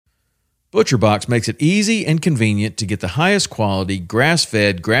ButcherBox makes it easy and convenient to get the highest quality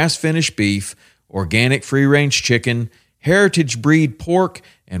grass-fed, grass-finished beef, organic free-range chicken, heritage breed pork,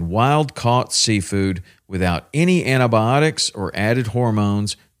 and wild-caught seafood without any antibiotics or added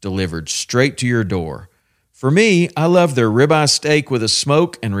hormones, delivered straight to your door. For me, I love their ribeye steak with a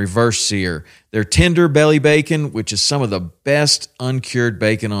smoke and reverse sear, their tender belly bacon, which is some of the best uncured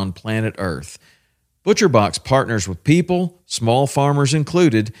bacon on planet Earth. ButcherBox partners with people, small farmers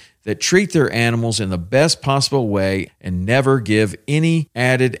included, that treat their animals in the best possible way and never give any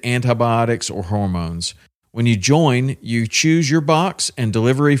added antibiotics or hormones. When you join, you choose your box and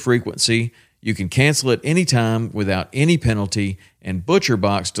delivery frequency. You can cancel at any time without any penalty, and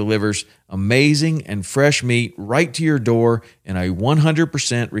ButcherBox delivers amazing and fresh meat right to your door in a 100%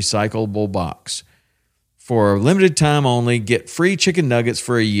 recyclable box. For a limited time only, get free chicken nuggets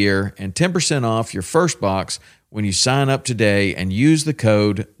for a year and 10% off your first box when you sign up today and use the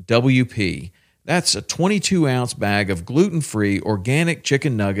code WP. That's a 22-ounce bag of gluten-free organic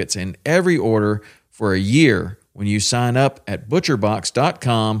chicken nuggets in every order for a year when you sign up at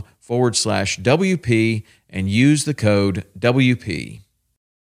butcherbox.com/WP and use the code WP.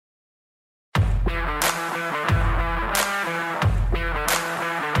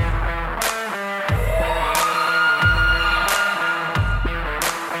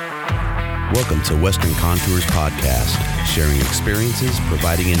 Welcome to Western Contours Podcast, sharing experiences,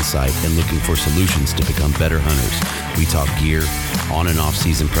 providing insight, and looking for solutions to become better hunters. We talk gear, on and off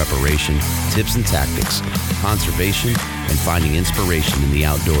season preparation, tips and tactics, conservation, and finding inspiration in the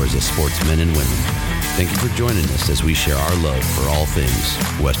outdoors as sportsmen and women. Thank you for joining us as we share our love for all things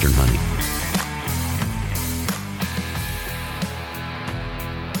Western hunting.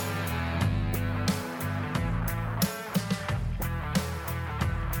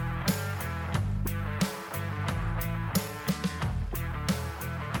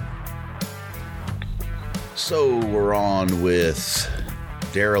 So we're on with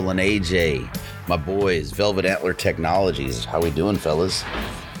Daryl and AJ, my boys, Velvet Antler Technologies. How we doing, fellas?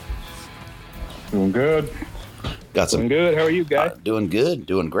 Doing good. Doing good. How are you guys? Doing good.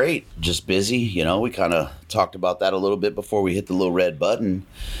 Doing great. Just busy. You know, we kind of talked about that a little bit before we hit the little red button.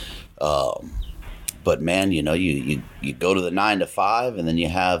 But man, you know, you go to the 9 to 5, and then you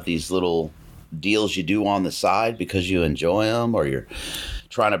have these little deals you do on the side because you enjoy them, or you're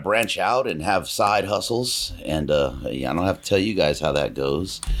trying to branch out and have side hustles. And I don't have to tell you guys how that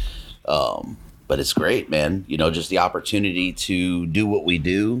goes. But it's great, man. You know, just the opportunity to do what we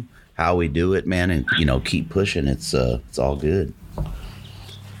do, how we do it, man, and, you know, keep pushing. It's all good.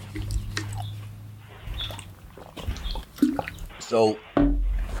 So,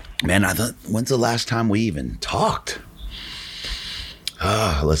 man, I thought, when's the last time we even talked?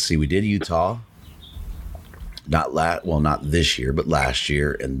 Let's see. We did Utah. Not this year, but last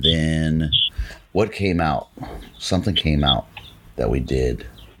year. And then what came out? Something came out that we did.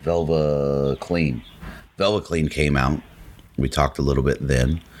 Velva Clean came out. We talked a little bit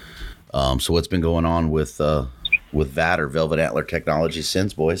then. So what's been going on with that or Velvet Antler Technology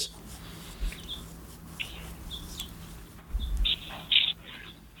since, boys?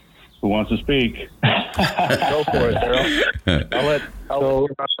 Who wants to speak? Go for it, Daryl. I'll let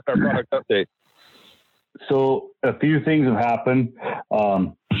our product update. So a few things have happened.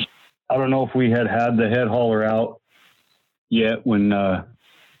 I don't know if we had the head hauler out yet when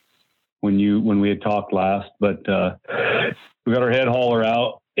we had talked last, but we got our head hauler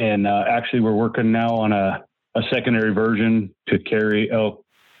out, and actually we're working now on a secondary version to carry elk,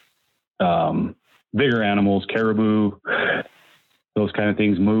 bigger animals, caribou, those kind of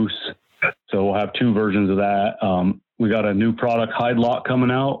things, moose. So we'll have two versions of that. We got a new product, hide lock, coming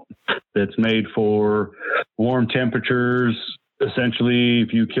out that's made for warm temperatures. Essentially,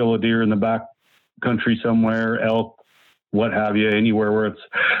 if you kill a deer in the back country somewhere, elk, what have you, anywhere where it's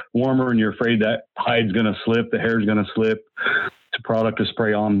warmer and you're afraid that hide's going to slip, the hair's going to slip, it's a product to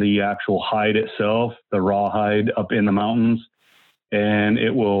spray on the actual hide itself, the raw hide up in the mountains, and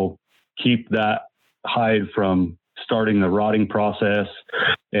it will keep that hide from starting the rotting process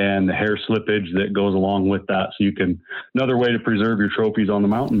and the hair slippage that goes along with that. So you can, another way to preserve your trophies on the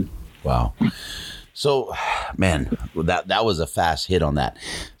mountain. Wow. So, man, that was a fast hit on that.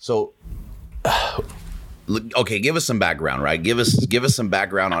 So, okay, give us some background, right? Give us some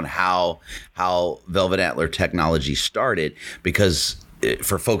background on how Velvet Antler Technology started, because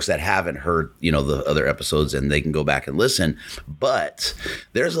for folks that haven't heard, you know, the other episodes, and they can go back and listen, but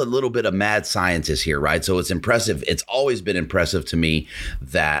there's a little bit of mad scientist here, right? So it's impressive. It's always been impressive to me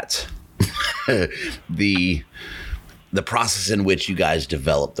that the process in which you guys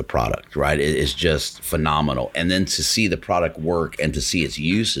develop the product, right, is just phenomenal. And then to see the product work and to see its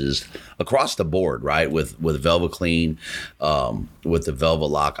uses across the board, right, with Velvet Clean, with the Velvet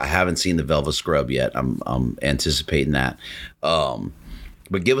Lock. I haven't seen the Velvet Scrub yet. I'm anticipating that.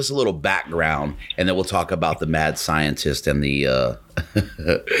 But give us a little background, and then we'll talk about the mad scientist and the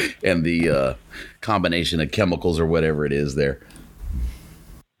and the combination of chemicals or whatever it is there.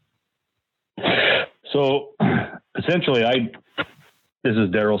 So essentially, this is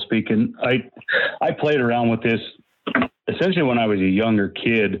Daryl speaking. I played around with this essentially when I was a younger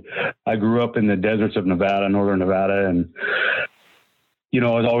kid. I grew up in the deserts of Nevada, northern Nevada, and I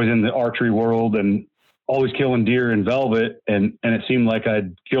was always in the archery world and always killing deer in velvet, and it seemed like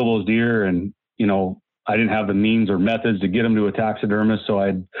I'd kill those deer, and I didn't have the means or methods to get them to a taxidermist, so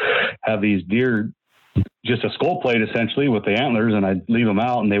I'd have these deer, just a skull plate essentially with the antlers, and I'd leave them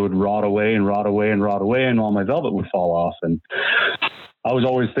out and they would rot away and rot away and rot away, and all my velvet would fall off. And I was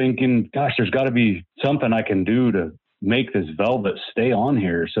always thinking, gosh, there's got to be something I can do to make this velvet stay on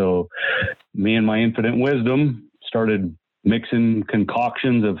here. So me and my infinite wisdom started mixing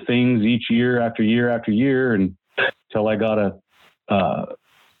concoctions of things each year after year after year, and until I got a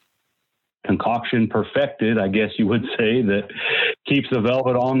concoction perfected, I guess you would say, that keeps the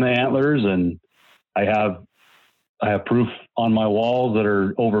velvet on the antlers. And I have proof on my walls that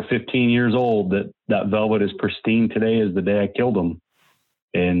are over 15 years old that velvet is pristine today as the day I killed them.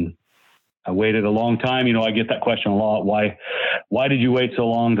 And I waited a long time. I get that question a lot. Why did you wait so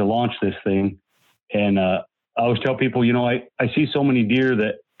long to launch this thing? And I always tell people, I see so many deer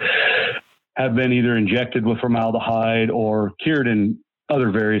that have been either injected with formaldehyde or cured in other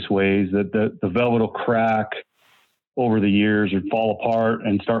various ways, that the velvet will crack over the years or fall apart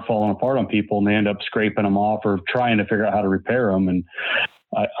and start falling apart on people, and they end up scraping them off or trying to figure out how to repair them. And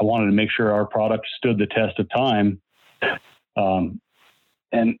I wanted to make sure our product stood the test of time.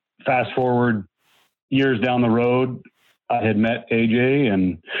 And fast forward years down the road, I had met AJ,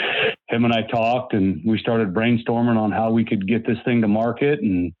 and him and I talked, and we started brainstorming on how we could get this thing to market.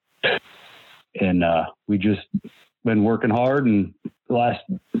 And we just been working hard, and the last,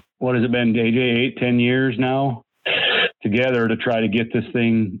 what has it been, AJ, 8-10 years now together to try to get this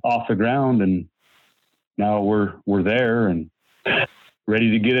thing off the ground. And now we're there and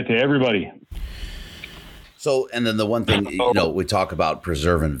ready to get it to everybody. So, and then the one thing, we talk about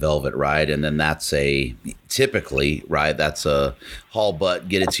preserving velvet, right? And then that's typically, right, that's a haul butt,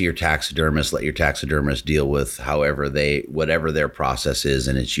 get it to your taxidermist, let your taxidermist deal with whatever their process is.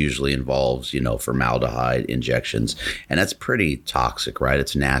 And it usually involves, formaldehyde injections. And that's pretty toxic, right?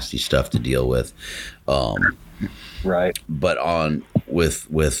 It's nasty stuff to deal with. Right. But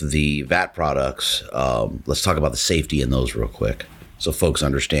with the vat products, let's talk about the safety in those real quick, so folks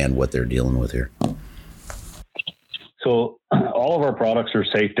understand what they're dealing with here. So all of our products are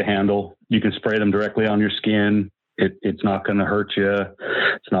safe to handle. You can spray them directly on your skin. It's not going to hurt you.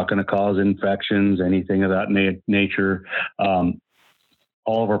 It's not going to cause infections, anything of that nature. All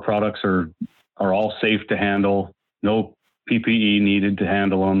of our products are all safe to handle. No PPE needed to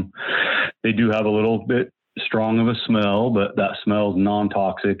handle them. They do have a little bit strong of a smell, but that smell is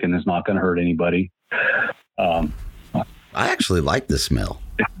non-toxic and is not going to hurt anybody. I actually like the smell.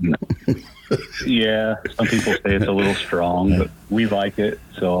 Yeah, some people say it's a little strong, but we like it.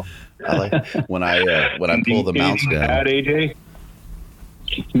 So I like when I pull the mounts down. Add, AJ?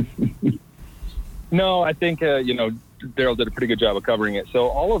 No, I think Daryl did a pretty good job of covering it. So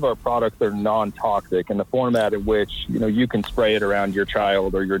all of our products are non-toxic in the format in which you can spray it around your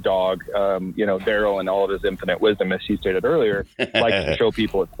child or your dog. Daryl, and all of his infinite wisdom, as he stated earlier, likes to show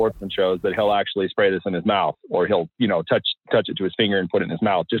people at sportsman shows that he'll actually spray this in his mouth, or he'll touch it to his finger and put it in his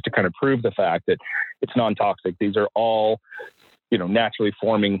mouth, just to kind of prove the fact that it's non-toxic. These are all naturally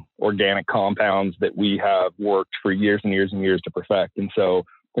forming organic compounds that we have worked for years and years and years to perfect. And so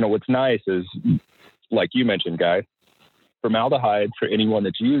what's nice is, like you mentioned, Guy, formaldehyde, for anyone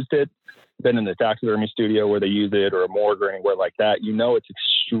that's used it, been in the taxidermy studio where they use it, or a morgue or anywhere like that, it's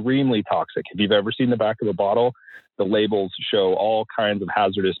extremely toxic. If you've ever seen the back of a bottle, the labels show all kinds of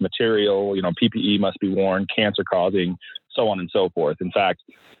hazardous material, PPE must be worn, cancer causing, so on and so forth. In fact,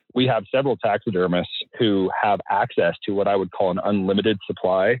 we have several taxidermists who have access to what I would call an unlimited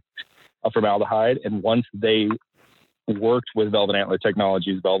supply of formaldehyde. And once they worked with Velvet Antler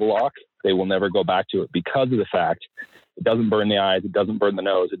Technologies Velvet Lock, they will never go back to it, because of the fact it doesn't burn the eyes, it doesn't burn the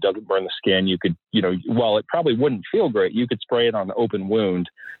nose, it doesn't burn the skin. You could, while it probably wouldn't feel great, you could spray it on an open wound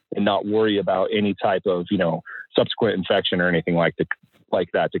and not worry about any type of, subsequent infection or anything like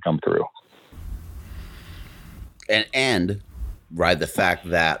that to come through. And right? The fact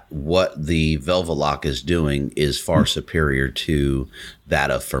that what the Velvalock is doing is far superior to that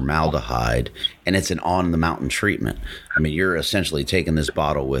of formaldehyde, and it's an on-the-mountain treatment. I mean, you're essentially taking this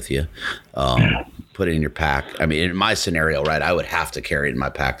bottle with you, put it in your pack. I mean, in my scenario, right, I would have to carry it in my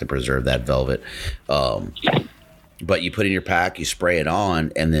pack to preserve that velvet. But you put it in your pack, you spray it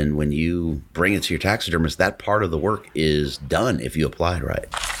on, and then when you bring it to your taxidermist, that part of the work is done if you apply it right.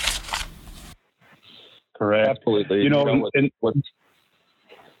 Correct. Absolutely. Go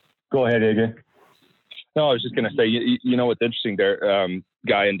ahead, AJ. No, I was just going to say, you know, what's interesting there,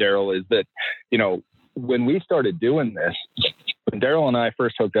 Guy and Daryl, is that, you know, when we started doing this, when Daryl and I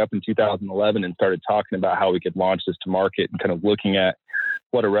first hooked up in 2011 and started talking about how we could launch this to market and kind of looking at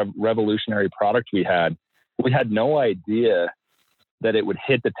what a revolutionary product we had no idea that it would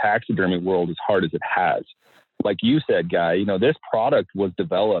hit the taxidermy world as hard as it has. Like you said, Guy, you know, this product was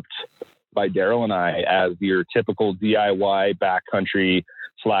developed by Daryl and I as your typical DIY backcountry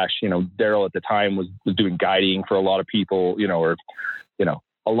 / you know, Daryl at the time was doing guiding for a lot of people, you know, or, you know,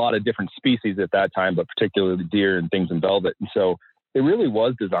 a lot of different species at that time, but particularly deer and things in velvet. And so it really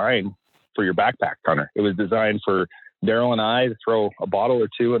was designed for your backpack hunter. It was designed for Daryl and I to throw a bottle or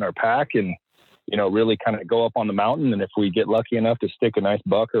two in our pack and, you know, really kind of go up on the mountain. And if we get lucky enough to stick a nice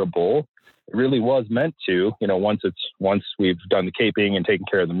buck or a bull, it really was meant to, you know, once we've done the caping and taken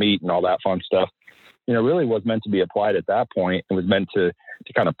care of the meat and all that fun stuff, you know, really was meant to be applied at that point. It was meant to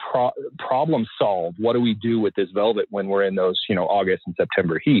kind of problem solve. What do we do with this velvet when we're in those, you know, August and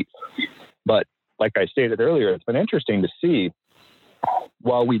September heat? But like I stated earlier, it's been interesting to see,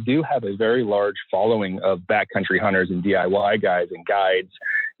 while we do have a very large following of backcountry hunters and DIY guys and guides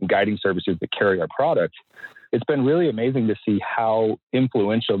and guiding services that carry our product, it's been really amazing to see how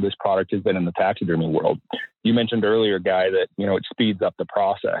influential this product has been in the taxidermy world. You mentioned earlier, Guy, that, you know, it speeds up the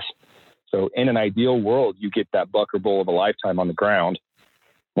process. So in an ideal world, you get that buck or bull of a lifetime on the ground.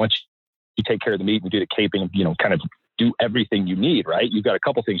 Once you take care of the meat and do the caping, you know, kind of do everything you need, right? You've got a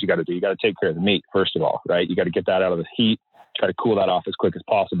couple things you got to do. You got to take care of the meat, first of all, right? You got to get that out of the heat, try to cool that off as quick as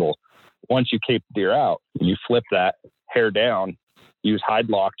possible. Once you cape the deer out, you flip that hair down, use hide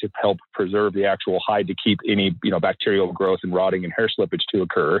lock to help preserve the actual hide to keep any, you know, bacterial growth and rotting and hair slippage to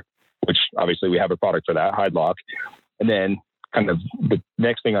occur, which obviously we have a product for that, hide lock. And then kind of the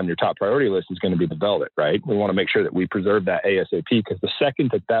next thing on your top priority list is going to be the velvet, right? We want to make sure that we preserve that ASAP, because the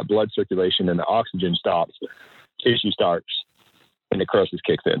second that blood circulation and the oxygen stops, tissue starts and necrosis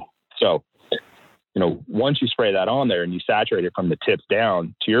kicks in. So, you know, once you spray that on there and you saturate it from the tips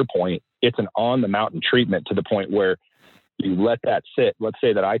down, to your point, it's an on the mountain treatment to the point where you let that sit. Let's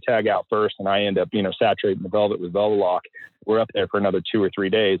say that I tag out first and I end up, you know, saturating the velvet with Velvalock. We're up there for another 2 or 3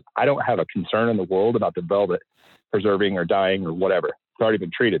 days. I don't have a concern in the world about the velvet preserving or dying or whatever. It's already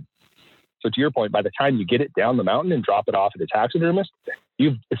been treated. So to your point, by the time you get it down the mountain and drop it off at the taxidermist,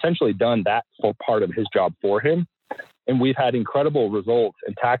 you've essentially done that full part of his job for him. And we've had incredible results,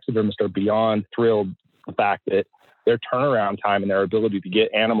 and taxidermists are beyond thrilled the fact that their turnaround time and their ability to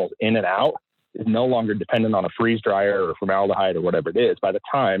get animals in and out is no longer dependent on a freeze dryer or formaldehyde or whatever it is. By the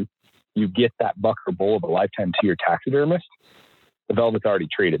time you get that buck or bull of a lifetime to your taxidermist, the velvet's already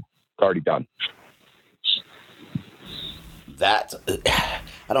treated. It's already done. That,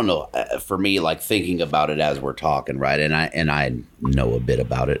 I don't know, for me, like thinking about it as we're talking, right? And I know a bit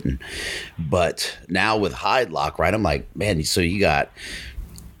about it, but now with hide lock, right? I'm like, man, so you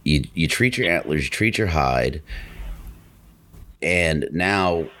treat your antlers, you treat your hide, and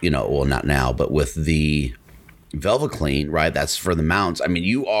now, you know, well, not now, but with the Velvet Clean, right? That's for the mounts. I mean,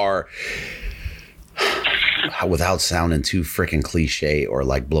 you are, without sounding too freaking cliche or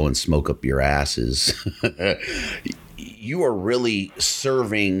like blowing smoke up your asses, you are really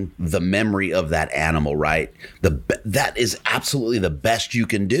serving the memory of that animal, right? That is absolutely the best you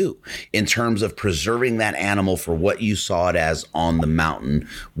can do in terms of preserving that animal for what you saw it as on the mountain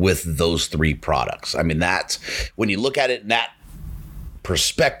with those 3 products. I mean, that's, when you look at it in that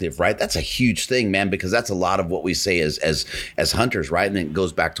perspective, right? That's a huge thing, man, because that's a lot of what we say as hunters, right? And it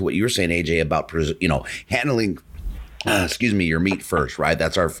goes back to what you were saying, AJ, about, you know, handling your meat first, right?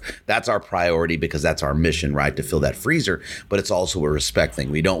 That's our priority, because that's our mission, right? To fill that freezer, but it's also a respect thing.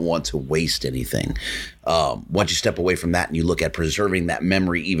 We don't want to waste anything. Once you step away from that and you look at preserving that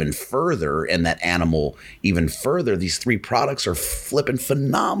memory even further and that animal even further, these 3 products are flipping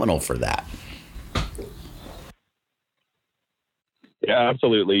phenomenal for that. Yeah,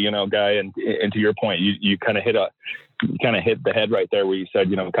 absolutely. You know, Guy, and to your point, you kind of hit the head right there where you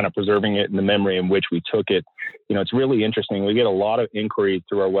said, you know, kind of preserving it in the memory in which we took it. You know, it's really interesting. We get a lot of inquiries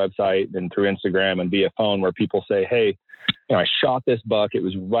through our website and through Instagram and via phone where people say, hey, you know, I shot this buck. It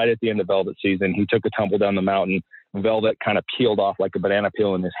was right at the end of velvet season. He took a tumble down the mountain. velvet kind of peeled off like a banana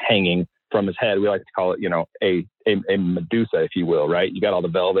peel and is hanging from his head. We like to call it, a Medusa, if you will, right? You got all the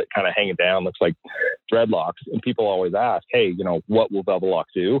velvet kind of hanging down, looks like dreadlocks. And people always ask, hey, what will Velvelock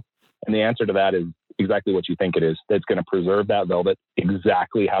do? And the answer to that is exactly what you think it is. It's going to preserve that velvet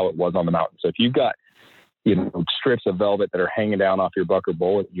exactly how it was on the mountain. So if you've got, strips of velvet that are hanging down off your buck or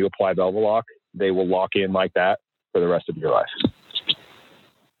bull, and you apply Velvelock, they will lock in like that for the rest of your life.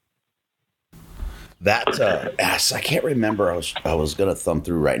 That I can't remember. I was gonna thumb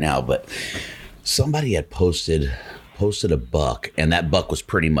through right now, but somebody had posted a buck, and that buck was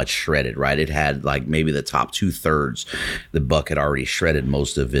pretty much shredded. Right, it had like maybe the top 2/3. The buck had already shredded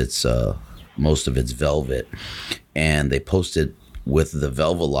most of its velvet, and they posted with the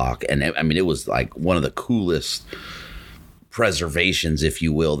Velvelock, and I mean it was like one of the coolest preservations, if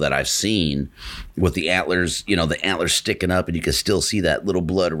you will, that I've seen, with the antlers, the antlers sticking up, and you can still see that little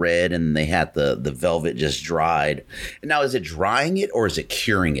blood red, and they had the velvet just dried. And now, is it drying it or is it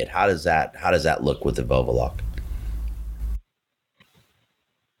curing it? How does that look with the Velvelock?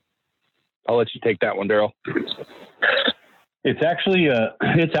 I'll let you take that one, Daryl. It actually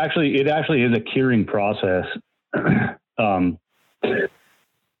is a curing process.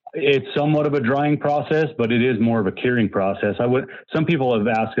 It's somewhat of a drying process, but it is more of a curing process. Some people have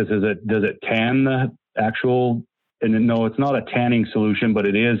asked us, does it tan the actual? And no, it's not a tanning solution, but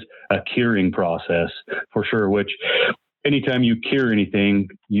it is a curing process for sure. Which anytime you cure anything,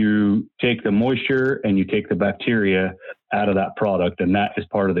 you take the moisture and you take the bacteria out of that product, and that is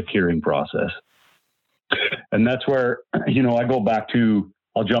part of the curing process. And that's where,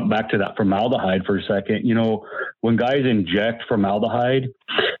 I'll jump back to that formaldehyde for a second. When guys inject formaldehyde,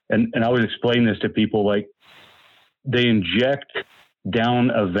 and I always explain this to people, like they inject down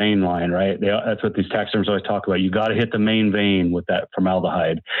a vein line, right? That's what these taxidermists always talk about. You got to hit the main vein with that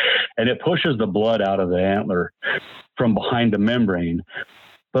formaldehyde, and it pushes the blood out of the antler from behind the membrane,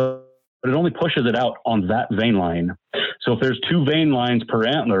 but it only pushes it out on that vein line. So if there's 2 vein lines per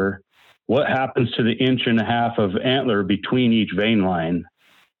antler, what happens to the 1.5 inch of antler between each vein line?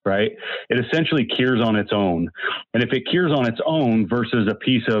 Right? It essentially cures on its own. And if it cures on its own versus a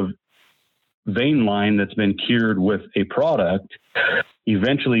piece of vein line that's been cured with a product,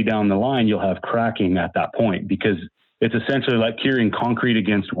 eventually down the line, you'll have cracking at that point, because it's essentially like curing concrete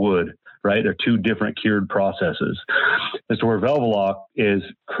against wood, right? They're 2 different cured processes. As to where Velvelock is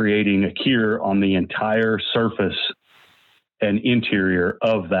creating a cure on the entire surface and interior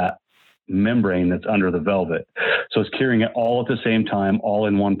of that membrane that's under the velvet. So it's curing it all at the same time, all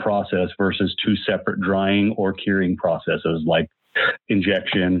in one process, versus 2 separate drying or curing processes like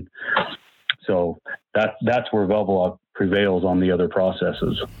injection. So that's where Velvelock prevails on the other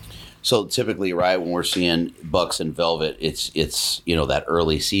processes. So typically, right, when we're seeing bucks in velvet, it's that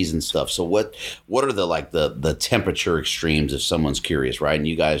early season stuff. So what are the temperature extremes, if someone's curious, right? And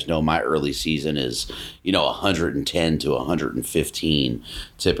you guys know my early season is 110 to 115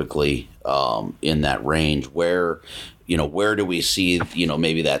 typically, in that range. Where do we see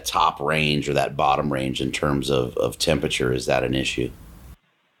maybe that top range or that bottom range in terms of temperature? Is that an issue?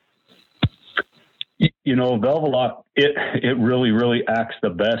 Velvelock, it really, really acts the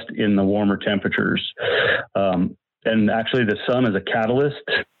best in the warmer temperatures. And actually the sun is a catalyst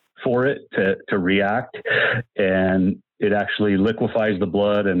for it to react, and it actually liquefies the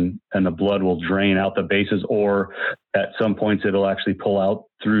blood, and the blood will drain out the bases, or at some points it'll actually pull out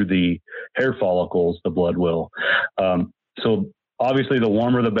through the hair follicles, the blood will. So obviously the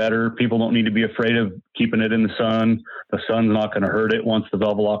warmer the better. People don't need to be afraid of keeping it in the sun. The sun's not going to hurt it once the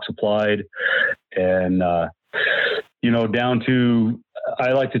Velvelock's applied. And, down to,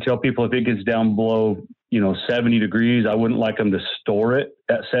 I like to tell people, if it gets down below, 70 degrees, I wouldn't like them to store it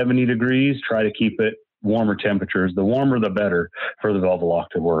at 70 degrees. Try to keep it warmer temperatures. The warmer, the better for the Velvelock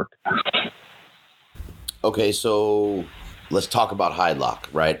to work. Okay. So let's talk about hide lock,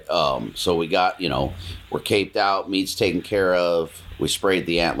 right? So we got, we're caped out, meat's taken care of. We sprayed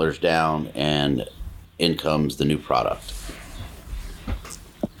the antlers down, and in comes the new product.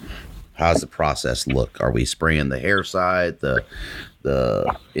 How's the process look? Are we spraying the hair side, the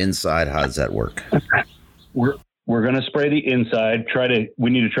inside? How does that work? We're going to spray the inside.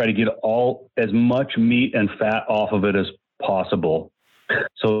 We need to try to get as much meat and fat off of it as possible,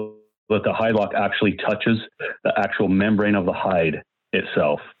 so that the hide lock actually touches the actual membrane of the hide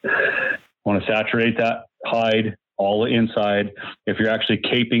itself. Want to saturate that hide all inside. If you're actually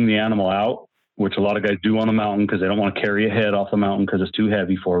caping the animal out, which a lot of guys do on the mountain because they don't want to carry a head off the mountain because it's too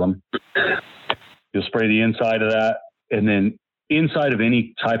heavy for them, you'll spray the inside of that, and then inside of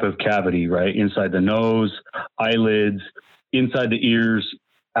any type of cavity, right? Inside the nose, eyelids, inside the ears,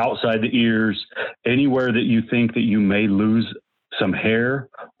 outside the ears, anywhere that you think that you may lose some hair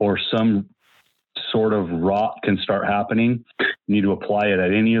or some sort of rot can start happening. You need to apply it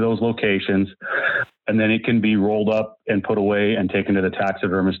at any of those locations, and then it can be rolled up and put away and taken to the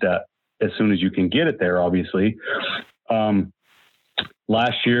taxidermist as soon as you can get it there, obviously.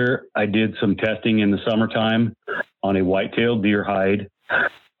 Last year, I did some testing in the summertime on a white-tailed deer hide.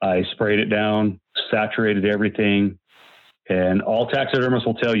 I sprayed it down, saturated everything, and all taxidermists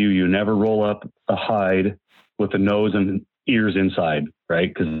will tell you, you never roll up a hide with the nose and ears inside,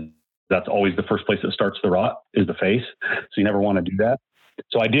 right? Because that's always the first place that starts the rot is the face. So you never want to do that.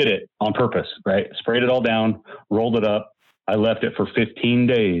 So I did it on purpose, right? Sprayed it all down, rolled it up. I left it for 15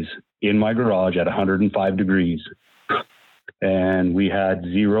 days in my garage at 105 degrees. And we had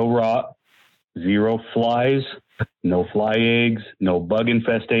 0 rot, 0 flies, no fly eggs, no bug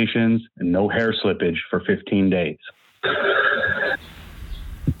infestations, and no hair slippage for 15 days.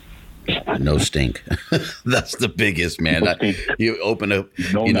 No stink. That's the biggest, man. You open up,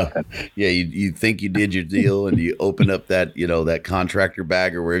 nothing. You think you did your deal, and you open up that, that contractor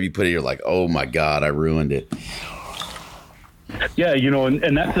bag or wherever you put it, you're like, oh my God, I ruined it. Yeah,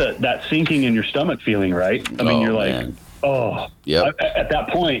 and that's that sinking in your stomach feeling, right? I mean, you're like, man. Yeah. At that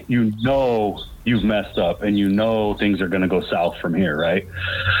point, you've messed up, and things are going to go south from here, right?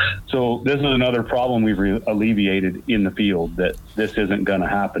 So this is another problem we've alleviated in the field, that this isn't going to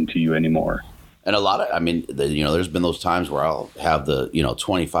happen to you anymore. And a lot of, there's been those times where I'll have the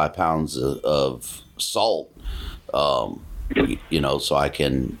 25 pounds of salt, so I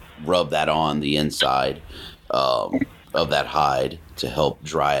can rub that on the inside of that hide to help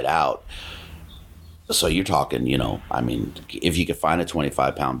dry it out. So you're talking, if you could find a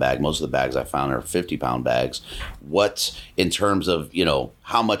 25-pound bag, most of the bags I found are 50-pound bags. What's in terms of,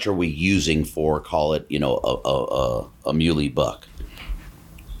 how much are we using for, call it, a muley buck?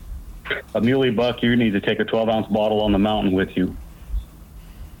 A muley buck, you need to take a 12-ounce bottle on the mountain with you.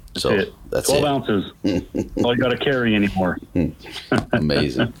 That's 12 ounces. All you got to carry anymore.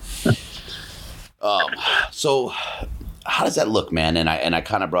 Amazing. So how does that look, man? And I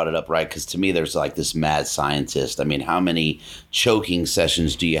kind of brought it up, right? Because to me, there's like this mad scientist. I mean, how many choking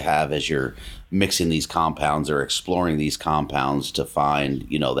sessions do you have as you're mixing these compounds or exploring these compounds to find,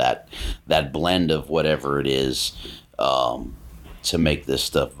 that blend of whatever it is to make this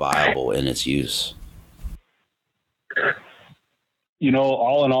stuff viable in its use?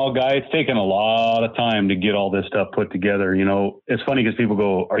 All in all, guys, it's taken a lot of time to get all this stuff put together. It's funny because people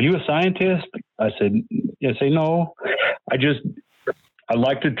go, "Are you a scientist?" I say no. I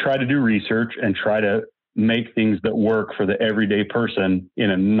like to try to do research and try to make things that work for the everyday person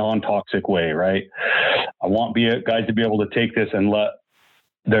in a non-toxic way, right? I want guys to be able to take this and let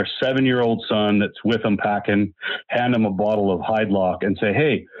their 7-year-old son that's with them packing, hand them a bottle of Hide Lock and say,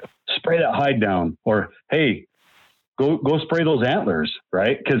 "Hey, spray that hide down," or, "Hey, go spray those antlers,"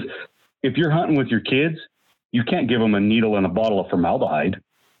 right? Because if you're hunting with your kids, you can't give them a needle and a bottle of formaldehyde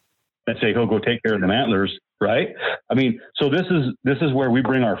and say, "Oh, go take care of them antlers," right? I mean, so this is where we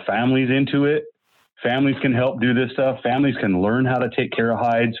bring our families into it. Families can help do this stuff. Families can learn how to take care of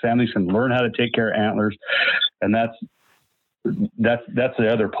hides. Families can learn how to take care of antlers, and that's the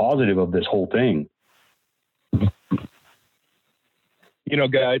other positive of this whole thing.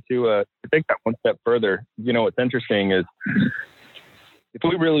 Guy, to take that one step further, what's interesting is if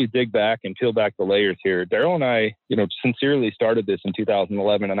we really dig back and peel back the layers here, Daryl and I, sincerely started this in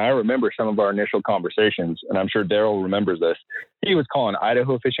 2011. And I remember some of our initial conversations, and I'm sure Daryl remembers this. He was calling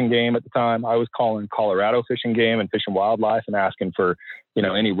Idaho fishing game at the time. I was calling Colorado fishing game and Fish and Wildlife and asking for,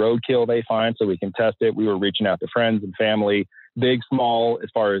 any roadkill they find so we can test it. We were reaching out to friends and family, big, small, as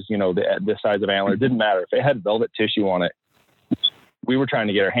far as, the size of antler. It didn't matter. If it had velvet tissue on it, we were trying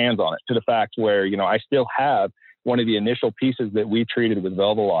to get our hands on it, to the fact where, I still have one of the initial pieces that we treated with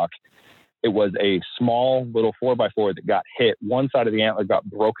Velvalock. It was a small little 4x4 that got hit. One side of the antler got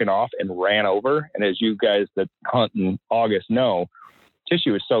broken off and ran over. And as you guys that hunt in August know,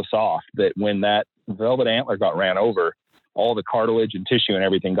 tissue is so soft that when that velvet antler got ran over, all the cartilage and tissue and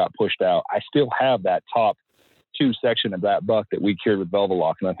everything got pushed out. I still have that top 2 section of that buck that we cured with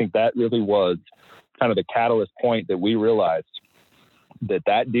Velvalock. And I think that really was kind of the catalyst point that we realized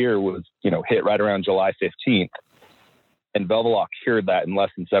that deer was, hit right around July 15th, and Velvalock cured that in less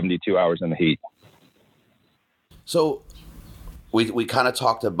than 72 hours in the heat. So we kind of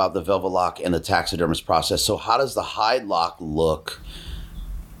talked about the Velvalock and the taxidermist process. So how does the Hide Lock look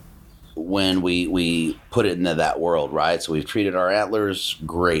when we put it into that world, right? So we've treated our antlers,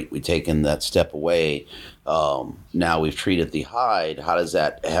 great. We've taken that step away. Now we've treated the hide. How does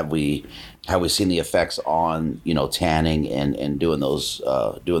that, have we seen the effects on, tanning and doing those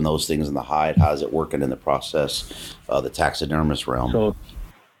things in the hide? How is it working in the process, the taxidermist realm? So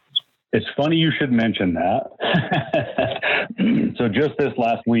it's funny you should mention that. So just this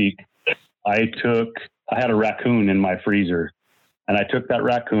last week, I had a raccoon in my freezer, and I took that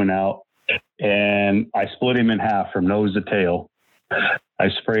raccoon out and I split him in half from nose to tail. I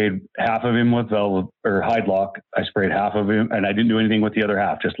sprayed half of him with velvet or hide lock. I sprayed half of him, and I didn't do anything with the other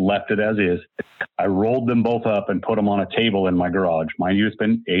half, just left it as is. I rolled them both up and put them on a table in my garage. Mind you, it's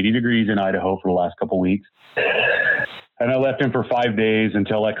been 80 degrees in Idaho for the last couple of weeks. And I left him for 5 days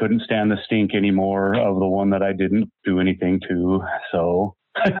until I couldn't stand the stink anymore of the one that I didn't do anything to. So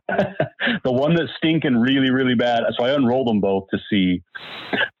the one that's stinking really, really bad. So I unrolled them both to see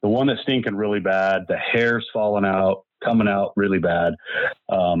the one that's stinking really bad. The hair's falling out, coming out really bad.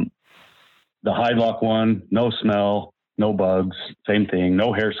 The hide lock one, no smell, no bugs, same thing,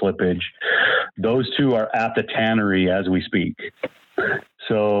 no hair slippage. Those two are at the tannery as we speak.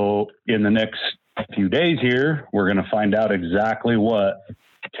 So in the next few days here, we're going to find out exactly what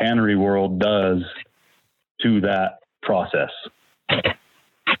Tannery World does to that process.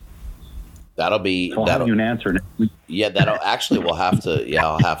 That'll be. I'll have you an answer. Yeah, that'll actually. We'll have to. Yeah,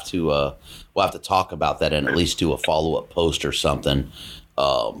 we'll have to talk about that and at least do a follow-up post or something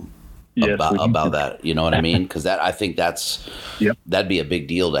Yes, about that. You know what I mean? Because I think Yep. That'd be a big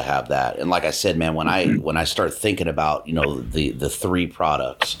deal to have that. And like I said, man, when I start thinking about the three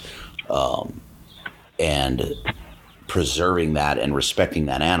products, and preserving that and respecting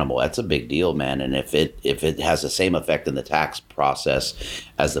that animal, that's a big deal, man. And if it has the same effect in the tax process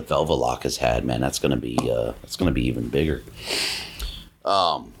as the Velvalock has had, man, that's gonna be even bigger.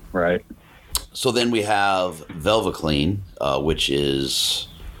 Right. So then we have Velvaclean, which is,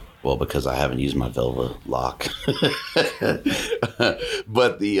 well, because I haven't used my Velvalock,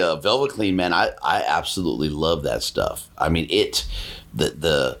 but the Velvaclean, man, I absolutely love that stuff. I mean,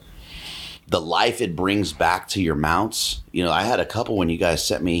 the life it brings back to your mounts. I had a couple when you guys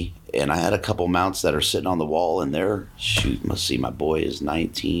sent me, and I had a couple mounts that are sitting on the wall, and let's see, my boy is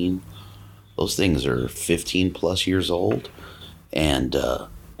 19. Those things are 15 plus years old. And,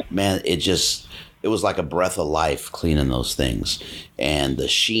 man, it was like a breath of life cleaning those things. And the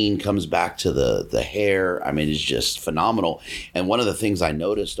sheen comes back to the hair. I mean, it's just phenomenal. And one of the things I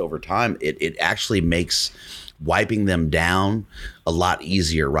noticed over time, it actually makes wiping them down a lot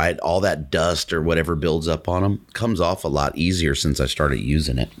easier, right? All that dust or whatever builds up on them comes off a lot easier since I started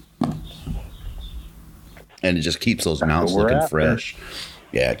using it. And it just keeps those mounts looking fresh.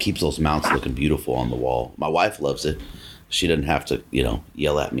 Yeah, it keeps those mounts looking beautiful on the wall. My wife loves it. She doesn't have to,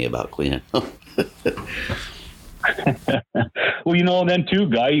 yell at me about cleaning. Well, then too,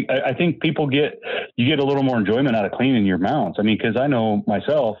 Guy, I think you get a little more enjoyment out of cleaning your mounts. I mean, because I know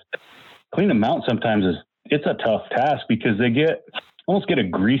myself, cleaning a mount sometimes it's a tough task because they almost get a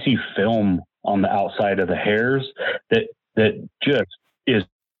greasy film on the outside of the hairs that just is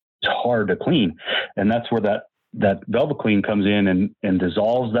hard to clean. And that's where that Velvaclean comes in and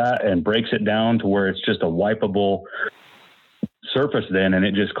dissolves that and breaks it down to where it's just a wipeable surface then, and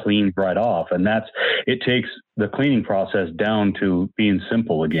it just cleans right off. And it takes the cleaning process down to being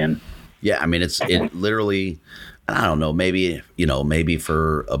simple again. Yeah. I mean, it literally, I don't know, maybe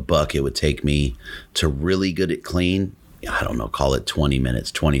for $1 it would take me to really good at clean. I don't know, call it 20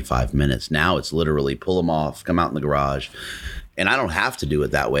 minutes, 25 minutes. Now it's literally pull them off, come out in the garage. And I don't have to do it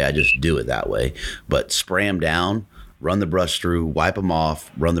that way. I just do it that way. But spray them down, run the brush through, wipe them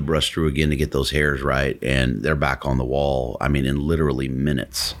off, run the brush through again to get those hairs right. And they're back on the wall. I mean, in literally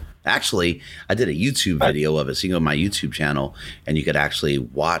minutes. Actually, I did a YouTube video of it. So you can go to my YouTube channel and you could actually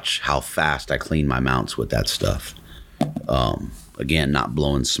watch how fast I clean my mounts with that stuff. Again, not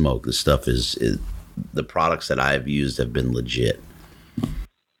blowing smoke. This stuff is the products that I've used have been legit.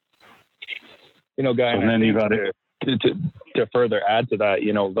 Guy, and then you got to further add to that,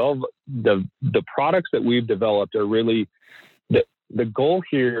 the products that we've developed are really the goal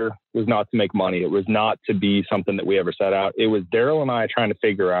here was not to make money. It was not to be something that we ever set out. It was Daryl and I trying to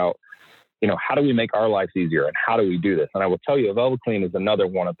figure out, how do we make our lives easier and how do we do this? And I will tell you, Velvaclean is another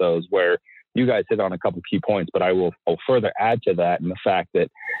one of those where you guys hit on a couple key points, but I'll further add to that in the fact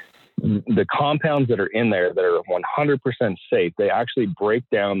that the compounds that are in there that are 100% safe, they actually break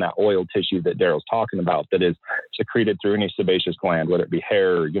down that oil tissue that Daryl's talking about that is secreted through any sebaceous gland, whether it be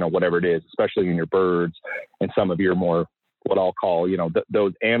hair, whatever it is, especially in your birds and some of your more, what I'll call,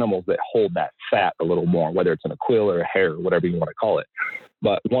 those animals that hold that fat a little more, whether it's in a quill or a hair, whatever you want to call it.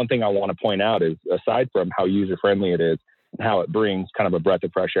 But one thing I want to point out is, aside from how user-friendly it is and how it brings kind of a breath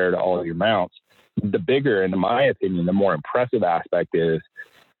of fresh air to all of your mounts, the bigger, and in my opinion, the more impressive aspect is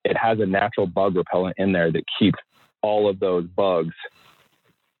it has a natural bug repellent in there that keeps all of those bugs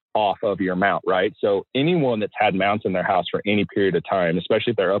off of your mount, right? So anyone that's had mounts in their house for any period of time,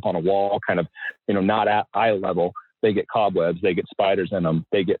 especially if they're up on a wall, kind of, not at eye level, they get cobwebs, they get spiders in them,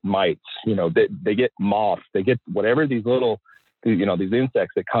 they get mites, they get moths, they get whatever these little, these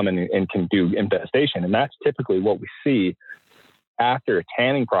insects that come in and can do infestation. And that's typically what we see after a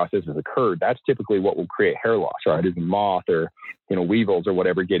tanning process has occurred. That's typically what will create hair loss, right? Is a moth or, weevils or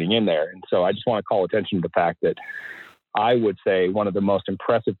whatever getting in there. And so I just want to call attention to the fact that I would say one of the most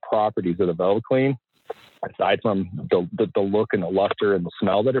impressive properties of the Velvet Clean, aside from the look and the luster and the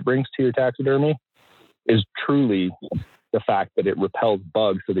smell that it brings to your taxidermy, is truly the fact that it repels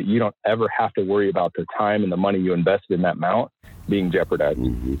bugs so that you don't ever have to worry about the time and the money you invested in that mount being jeopardized.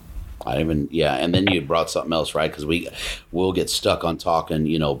 Mm-hmm. And then you brought something else, right? Because we'll get stuck on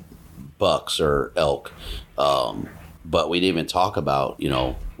talking, bucks or elk, but we didn't even talk about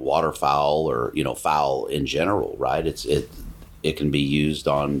waterfowl or fowl in general, right? It can be used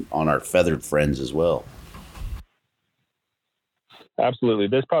on our feathered friends as well. Absolutely.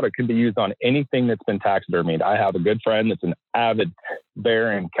 This product can be used on anything that's been taxidermied. I have a good friend that's an avid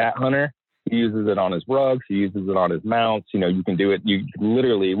bear and cat hunter. He uses it on his rugs. He uses it on his mounts. You can do it. You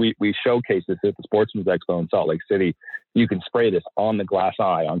literally, we showcase this at the Sportsman's Expo in Salt Lake City. You can spray this on the glass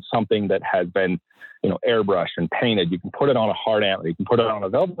eye on something that has been, airbrushed and painted. You can put it on a hard antler. You can put it on a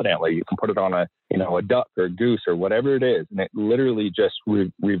velvet antler. You can put it on a duck or a goose or whatever it is. And it literally just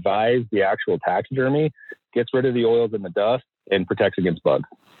revives the actual taxidermy, gets rid of the oils and the dust, and protects against bugs.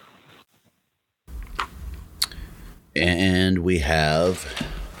 And we have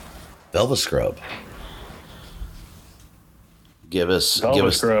Velvet Scrub. Velvet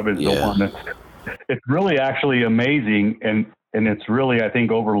Scrub is the one it's really actually amazing, and it's really, I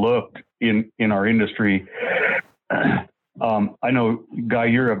think, overlooked in our industry. I know, Guy,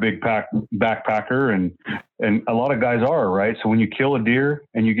 you're a big backpacker, and a lot of guys are, right? So when you kill a deer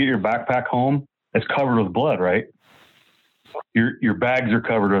and you get your backpack home, it's covered with blood, right? Your bags are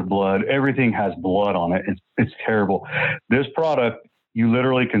covered with blood. Everything has blood on it. It's terrible. This product, you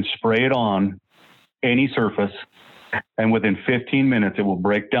literally can spray it on any surface, and within 15 minutes, it will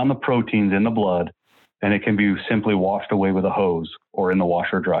break down the proteins in the blood, and it can be simply washed away with a hose or in the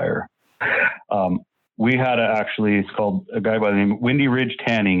washer dryer. We had it's called a guy by the name of Windy Ridge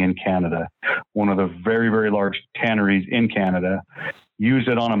Tanning in Canada, one of the very, very large tanneries in Canada. Used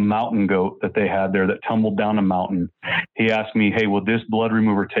it on a mountain goat that they had there that tumbled down a mountain. He asked me, "Hey, will this blood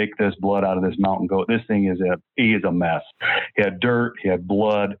remover take this blood out of this mountain goat? This thing is a mess. He had dirt, he had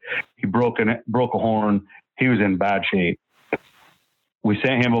blood, he broke a horn. He was in bad shape." We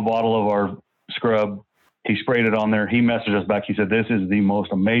sent him a bottle of our scrub. He sprayed it on there. He messaged us back. He said, "This is the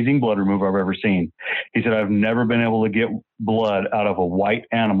most amazing blood remover I've ever seen." He said, "I've never been able to get blood out of a white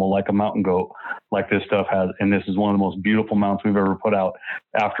animal like a mountain goat like this stuff has. And this is one of the most beautiful mounts we've ever put out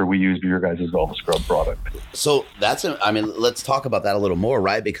after we used your guys' Velvet Scrub product." So let's talk about that a little more,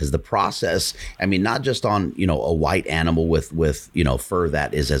 right? Because the process, not just on, a white animal with fur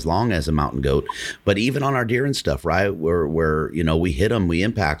that is as long as a mountain goat, but even on our deer and stuff, right? Where we hit them, we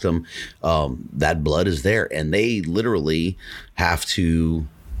impact them, that blood is there, and they literally have to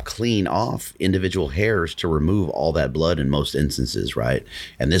clean off individual hairs to remove all that blood in most instances, right?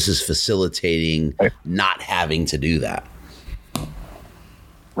 And this is facilitating not having to do that.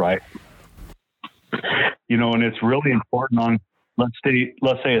 Right. And it's really important on, let's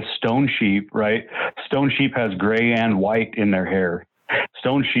say a stone sheep, right? Stone sheep has gray and white in their hair.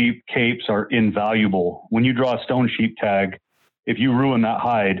 Stone sheep capes are invaluable. When you draw a stone sheep tag, if you ruin that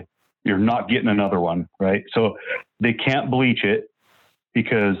hide, you're not getting another one, right? So they can't bleach it,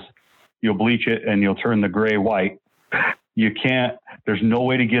 because you'll bleach it and you'll turn the gray white. There's no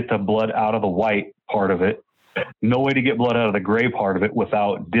way to get the blood out of the white part of it. No way to get blood out of the gray part of it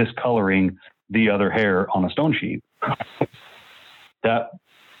without discoloring the other hair on a stone sheep. That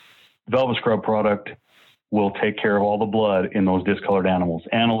Velvet Scrub product will take care of all the blood in those discolored animals.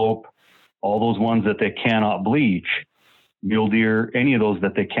 Antelope, all those ones that they cannot bleach, mule deer, any of those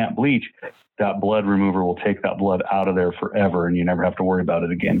that they can't bleach, that blood remover will take that blood out of there forever, and you never have to worry about it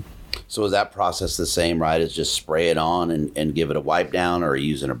again. So is that process the same, right? Is just spray it on and give it a wipe down, or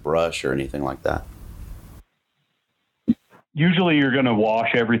using a brush or anything like that? Usually you're going to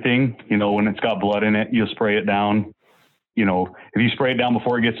wash everything. When it's got blood in it, you'll spray it down. If you spray it down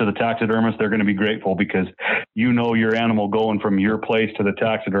before it gets to the taxidermist, they're going to be grateful, because your animal going from your place to the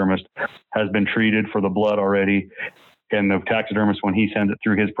taxidermist has been treated for the blood already. And the taxidermist, when he sends it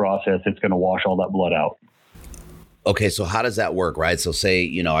through his process, it's going to wash all that blood out. Okay, so how does that work, right? So say,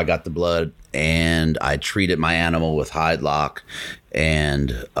 I got the blood and I treated my animal with hide lock,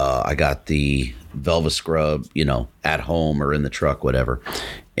 and I got the Velvet Scrub, at home or in the truck, whatever.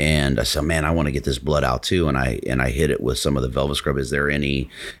 And I said, man, I want to get this blood out too. And I hit it with some of the Velvet Scrub. Is there any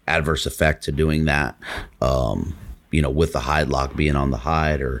adverse effect to doing that, with the hide lock being on the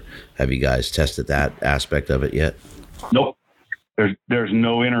hide, or have you guys tested that aspect of it yet? Nope. There's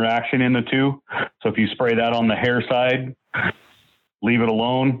no interaction in the two. So if you spray that on the hair side, leave it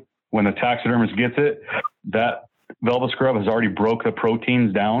alone. When the taxidermist gets it, that Velvet Scrub has already broke the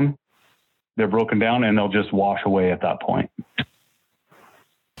proteins down. They're broken down and they'll just wash away at that point.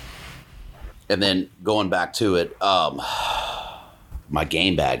 And then going back to it, my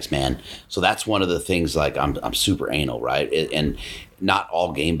game bags, man. So that's one of the things, like I'm super anal, right? And not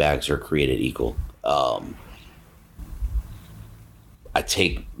all game bags are created equal. I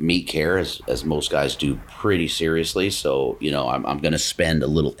take meat care, as most guys do, pretty seriously. So, I'm going to spend a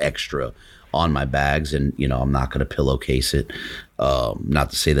little extra on my bags, and, I'm not going to pillowcase it. Not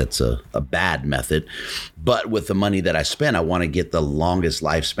to say that's a bad method, but with the money that I spend, I want to get the longest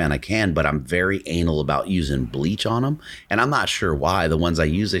lifespan I can, but I'm very anal about using bleach on them. And I'm not sure why. The ones I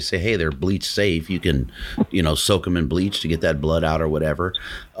use, they say, hey, they're bleach safe. You can, soak them in bleach to get that blood out or whatever.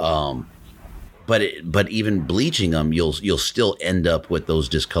 But even bleaching them, you'll still end up with those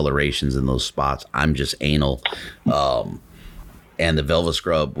discolorations and those spots. I'm just anal, and the Velvet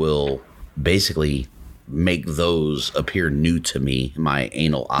Scrub will basically make those appear new to me, my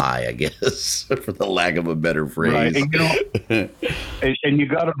anal eye, I guess, for the lack of a better phrase. Right. And you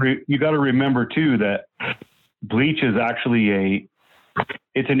gotta remember too that bleach is actually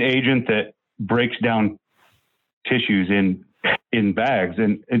it's an agent that breaks down tissues in bags,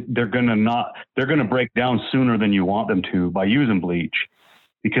 and they're gonna break down sooner than you want them to by using bleach,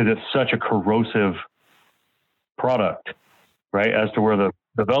 because it's such a corrosive product, right? As to where the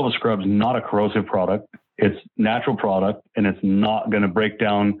Velvet Scrub's not a corrosive product, it's natural product, and it's not going to break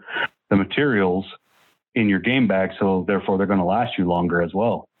down the materials in your game bag, so therefore they're going to last you longer as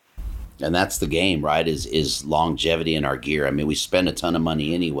well. And that's the game, right? Is longevity in our gear. I mean, we spend a ton of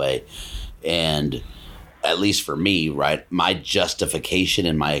money anyway, and at least for me, right, my justification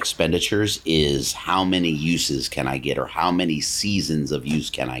in my expenditures is how many uses can I get, or how many seasons of use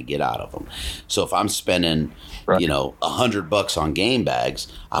can I get out of them. So if I'm spending, right, $100 on game bags,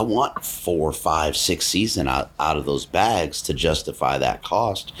 I want 4, 5, 6 seasons out of those bags to justify that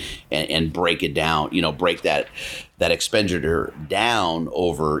cost, and break it down, break that expenditure down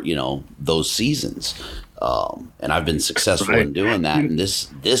over, those seasons. And I've been successful in doing that. And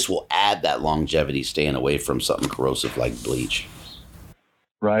this will add that longevity, staying away from something corrosive like bleach.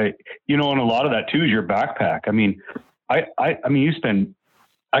 Right. And a lot of that too is your backpack. I mean, I you spend,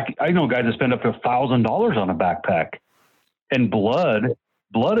 I know guys that spend up to $1,000 on a backpack, and blood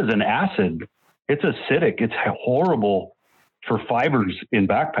is an acid. It's acidic. It's horrible for fibers in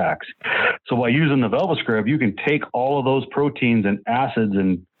backpacks. So by using the Velvet Scrub, you can take all of those proteins and acids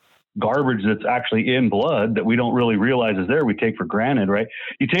and garbage that's actually in blood that we don't really realize is there. We take for granted, right?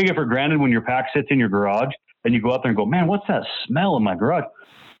 You take it for granted when your pack sits in your garage and you go out there and go, man, what's that smell in my garage?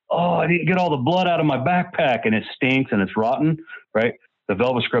 Oh, I didn't get all the blood out of my backpack, and it stinks and it's rotten, right? The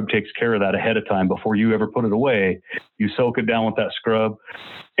Velvet Scrub takes care of that ahead of time before you ever put it away. You soak it down with that scrub.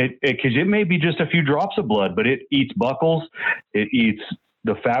 Because it may be just a few drops of blood, but it eats buckles. It eats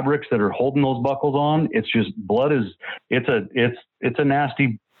the fabrics that are holding those buckles on. It's just blood it's a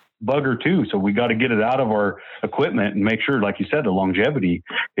nasty bugger too. So we got to get it out of our equipment and make sure, like you said, the longevity,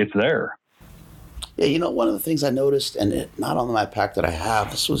 it's there. Yeah, one of the things I noticed, and not on my pack that I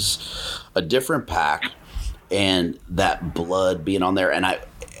have, this was a different pack, and that blood being on there, and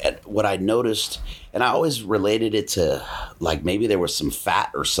what I noticed, and I always related it to, like, maybe there was some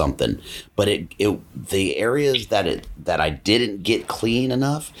fat or something, but the areas that I didn't get clean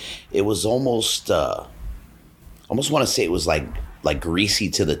enough, it was almost want to say it was like greasy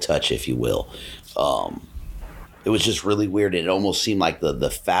to the touch, if you will. It was just really weird. It almost seemed like the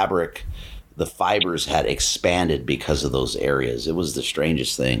fabric, the fibers had expanded because of those areas. It was the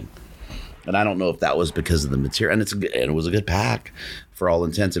strangest thing. And I don't know if that was because of the material. And it was a good pack for all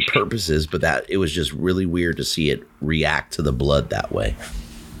intents and purposes, but it was just really weird to see it react to the blood that way.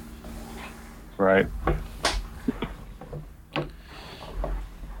 Right.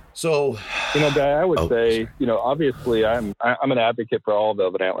 So, Guy, I would say, obviously I'm an advocate for all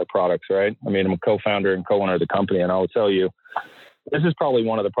Velvet Antler products, right? I mean, I'm a co-founder and co-owner of the company, and I will tell you, this is probably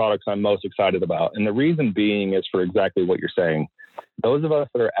one of the products I'm most excited about. And the reason being is for exactly what you're saying. those of us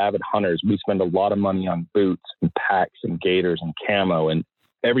that are avid hunters, we spend a lot of money on boots and packs and gaiters and camo and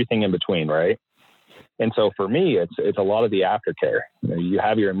everything in between, right? And so for me, it's a lot of the aftercare. You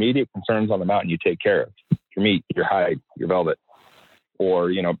have your immediate concerns on the mountain you take care of: your meat, your hide, your velvet.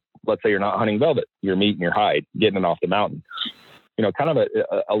 Or, let's say you're not hunting velvet, your meat and your hide, getting it off the mountain. Kind of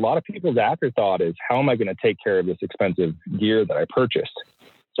a lot of people's afterthought is, how am I going to take care of this expensive gear that I purchased?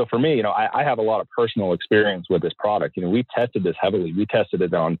 So for me, I have a lot of personal experience with this product. We tested this heavily. We tested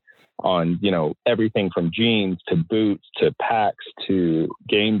it on everything from jeans to boots to packs to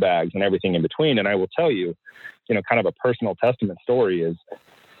game bags and everything in between. And I will tell you, kind of a personal testament story is,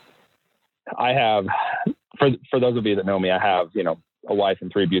 I have, for those of you that know me, I have, a wife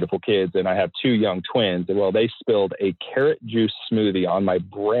and 3 beautiful kids, and I have 2 young twins. And well, they spilled a carrot juice smoothie on my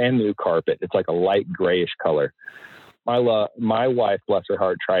brand new carpet. It's like a light grayish color. My wife, bless her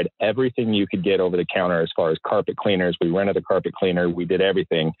heart, tried everything you could get over the counter as far as carpet cleaners. We rented a carpet cleaner. We did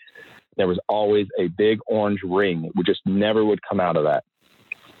everything. There was always a big orange ring. We just never would come out of that.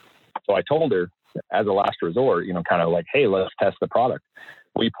 So I told her, as a last resort, kind of like, hey, let's test the product.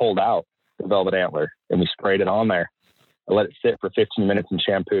 We pulled out the Velvet Antler and we sprayed it on there. I let it sit for 15 minutes and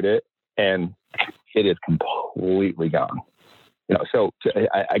shampooed it, and it is completely gone. So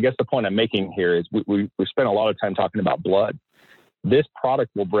I guess the point I'm making here is we spent a lot of time talking about blood. This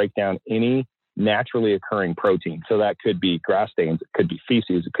product will break down any naturally occurring protein. So that could be grass stains, it could be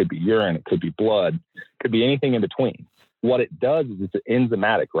feces, it could be urine, it could be blood, it could be anything in between. What it does is it's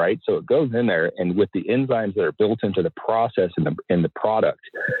enzymatic, right? So it goes in there, and with the enzymes that are built into the process in the product,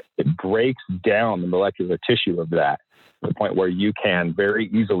 it breaks down the molecular tissue of that to the point where you can very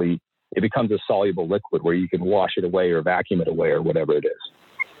easily, it becomes a soluble liquid where you can wash it away or vacuum it away or whatever it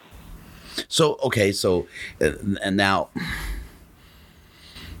is. So, okay. So, and now,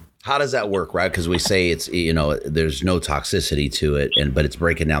 how does that work, right? Because we say it's, there's no toxicity to it, but it's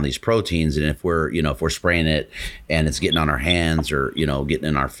breaking down these proteins. And if we're spraying it and it's getting on our hands or, getting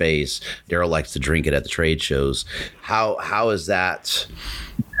in our face, Daryl likes to drink it at the trade shows. How is that?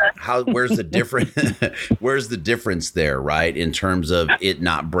 Where's the difference there, right? In terms of it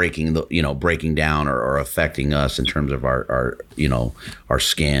not breaking down or affecting us in terms of our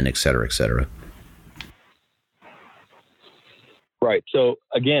skin, et cetera, et cetera. Right. So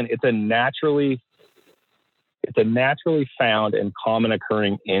again, it's a naturally found and common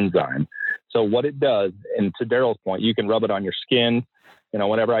occurring enzyme. So what it does, and to Daryl's point, you can rub it on your skin.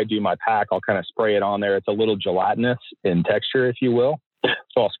 Whenever I do my pack, I'll kind of spray it on there. It's a little gelatinous in texture, if you will.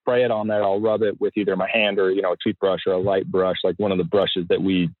 So I'll spray it on there. I'll rub it with either my hand or, a toothbrush or a light brush, like one of the brushes that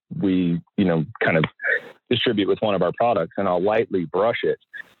we kind of distribute with one of our products, and I'll lightly brush it.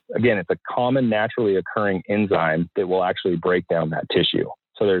 Again, it's a common naturally occurring enzyme that will actually break down that tissue.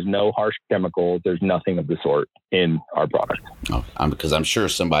 So there's no harsh chemicals. There's nothing of the sort in our product. Oh, because I'm sure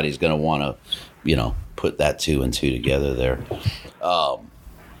somebody's going to want to, put that 2 and 2 together there.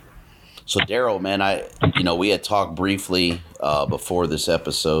 So Daryl, man, we had talked briefly before this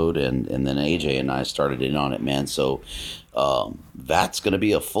episode, and then AJ and I started in on it, man. So that's going to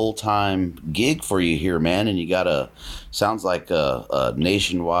be a full-time gig for you here, man. And you got sounds like a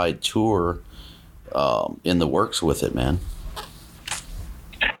nationwide tour in the works with it, man.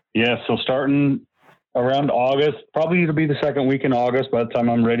 Yeah. So starting around August, probably it'll be the second week in August. By the time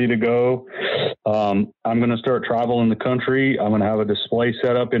I'm ready to go, I'm going to start traveling the country. I'm going to have a display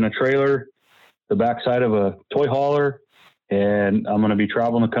set up in a trailer, the backside of a toy hauler, and I'm going to be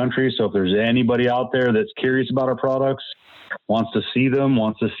traveling the country. So if there's anybody out there that's curious about our products, wants to see them,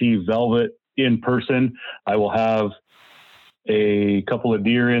 wants to see Velvet in person, I will have a couple of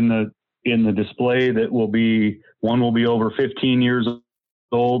deer in the display that one will be over 15 years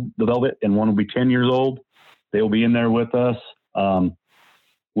old, the Velvet, and one will be 10 years old. They will be in there with us.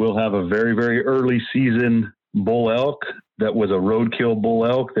 We'll have a very, very early season bull elk that was a roadkill bull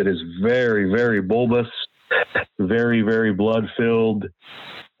elk that is very, very bulbous, very, very blood-filled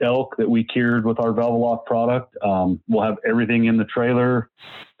elk that we cured with our Velvelock product. We'll have everything in the trailer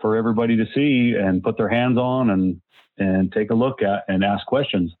for everybody to see and put their hands on and take a look at and ask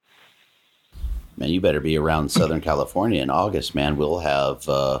questions. Man, you better be around Southern California in August, man. We'll have,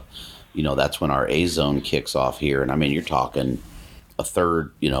 that's when our A-zone kicks off here. And I mean, you're talking a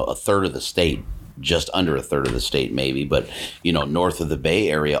third of the state, just under a third of the state maybe, but, north of the Bay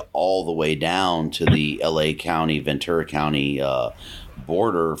Area all the way down to the LA County, Ventura County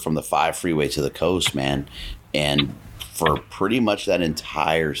border from the 5 freeway to the coast, man. And for pretty much that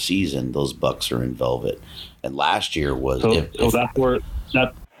entire season, those bucks are in Velvet. And last year was...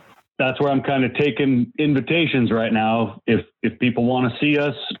 That's where I'm kind of taking invitations right now. If people want to see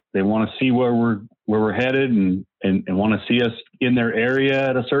us, they want to see where we're headed and want to see us in their area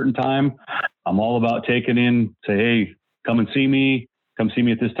at a certain time, I'm all about taking in, say, hey, come see me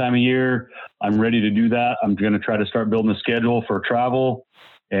at this time of year. I'm ready to do that. I'm going to try to start building a schedule for travel,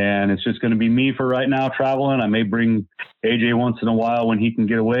 and it's just going to be me for right now traveling. I may bring AJ once in a while when he can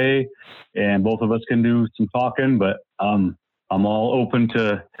get away, and both of us can do some talking, but I'm all open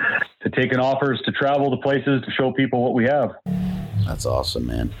to taking offers to travel to places to show people what we have. That's awesome,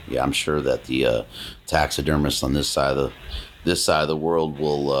 man. Yeah, I'm sure that the taxidermists on this side of the world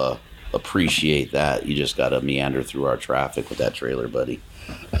will appreciate that. You just got to meander through our traffic with that trailer, buddy.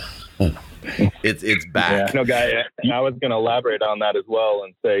 It's back. Guy, I was going to elaborate on that as well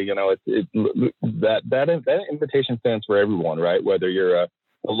and say, that invitation stands for everyone, right? Whether you're a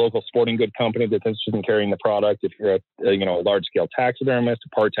local sporting good company that's interested in carrying the product, if you're a large scale taxidermist, a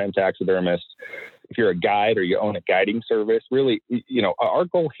part-time taxidermist, if you're a guide or you own a guiding service, really, our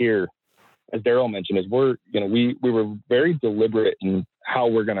goal here, as Daryl mentioned, is we were very deliberate in how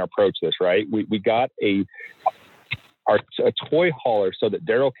we're going to approach this, right? We got a toy hauler so that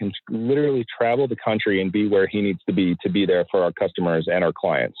Daryl can literally travel the country and be where he needs to be there for our customers and our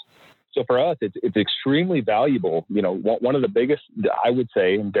clients. So for us, it's extremely valuable. One of the biggest, I would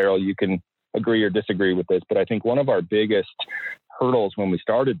say, and Daryl, you can agree or disagree with this, but I think one of our biggest hurdles when we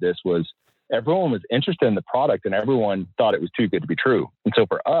started this was everyone was interested in the product and everyone thought it was too good to be true. And so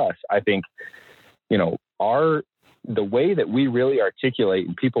for us, I think, the way that we really articulate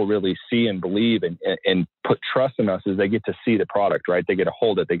and people really see and believe and put trust in us is they get to see the product, right? They get to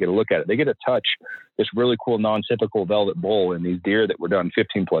hold it. They get to look at it. They get to touch this really cool non-typical velvet bull and these deer that were done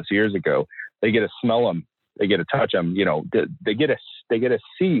 15 plus years ago. They get to smell them. They get to touch them. They get to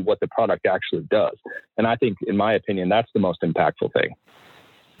see what the product actually does. And I think, in my opinion, that's the most impactful thing.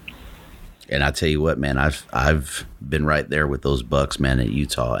 And I tell you what, man, I've been right there with those bucks, man, at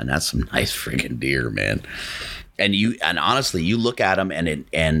Utah, and that's some nice freaking deer, man. And honestly, you look at them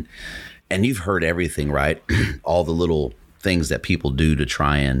and you've heard everything, right? All the little things that people do to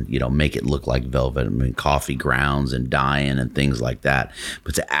try and, make it look like velvet. I mean, coffee grounds and dyeing and things like that.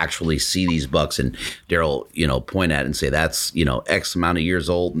 But to actually see these bucks and Daryl, point at it and say, that's, X amount of years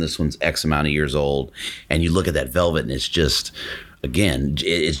old and this one's X amount of years old. And you look at that velvet and it's just, again,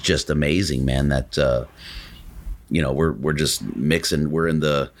 it's just amazing, man, that, we're just mixing, we're in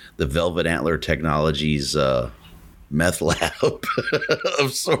the Velvet Antler Technologies, meth lab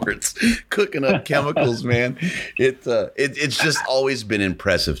of sorts, cooking up chemicals, man. It's just always been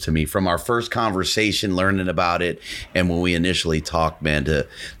impressive to me from our first conversation, learning about it, and when we initially talked, man, to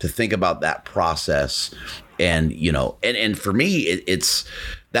think about that process, and and for me,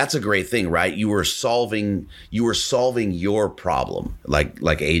 that's a great thing, right? You were solving your problem, like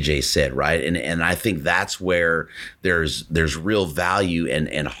AJ said, right? And I think that's where there's real value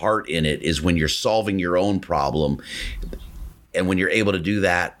and heart in it, is when you're solving your own problem, and when you're able to do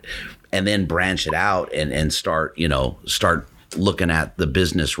that and then branch it out and start looking at the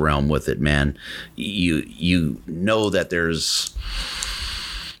business realm with it, man. You know that there's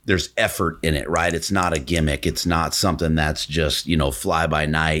effort in it, right? It's not a gimmick. It's not something that's just, fly by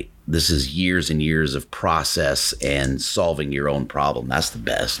night. This is years and years of process and solving your own problem. That's the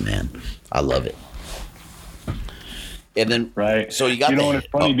best, man. I love it. And then, right. So you got, and it's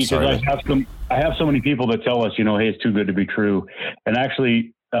funny because I have so many people that tell us, hey, it's too good to be true. And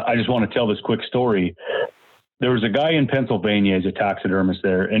actually, I just want to tell this quick story. There was a guy in Pennsylvania, he's a taxidermist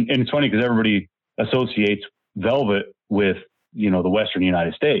there. And it's funny because everybody associates velvet with, the Western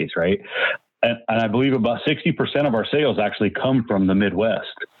United States, right? And I believe about 60% of our sales actually come from the Midwest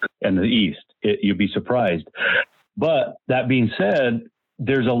and the East. You'd be surprised. But that being said,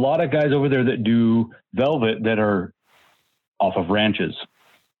 there's a lot of guys over there that do velvet that are off of ranches.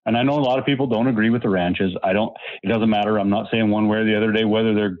 And I know a lot of people don't agree with the ranches. It doesn't matter. I'm not saying one way or the other day,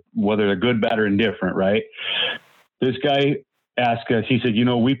 whether they're good, bad, or indifferent, right? This guy asked us, he said,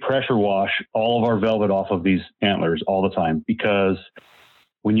 we pressure wash all of our velvet off of these antlers all the time, because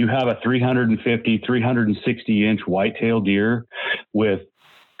when you have a 350, 360 inch whitetail deer with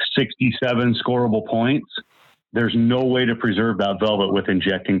 67 scoreable points, there's no way to preserve that velvet with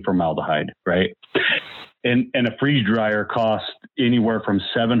injecting formaldehyde, right? And a freeze dryer costs anywhere from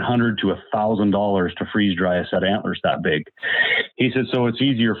 $700 to $1,000 to freeze dry a set of antlers that big. He said, so it's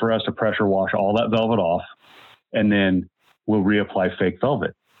easier for us to pressure wash all that velvet off, and then we'll reapply fake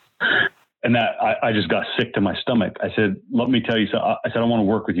velvet. And that I just got sick to my stomach. I said, let me tell you. So I said, I want to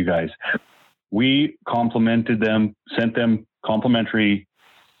work with you guys. We complimented them, sent them complimentary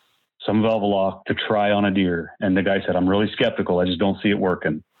some Velvelock to try on a deer. And the guy said, I'm really skeptical. I just don't see it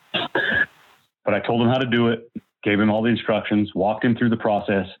working. But I told him how to do it, gave him all the instructions, walked him through the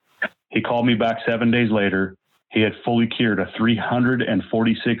process. He called me back 7 days later. He had fully cured a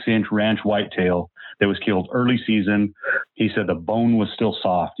 346-inch ranch whitetail that was killed early season. He said the bone was still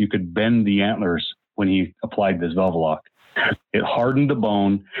soft. You could bend the antlers when he applied this Velvalock. It hardened the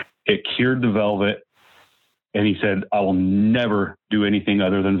bone. It cured the velvet. And he said, I will never do anything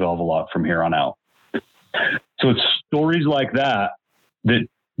other than Velvalock from here on out. So it's stories like that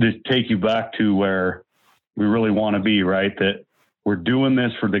take you back to where we really want to be, right? That we're doing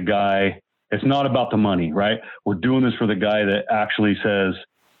this for the guy. It's not about the money, right? We're doing this for the guy that actually says,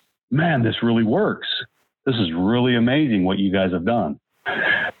 man, this really works. This is really amazing what you guys have done.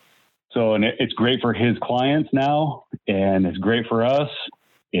 So, and it's great for his clients now, and it's great for us.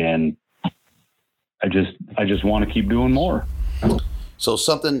 And I just want to keep doing more. So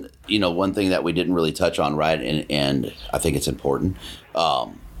something, one thing that we didn't really touch on, right, and I think it's important,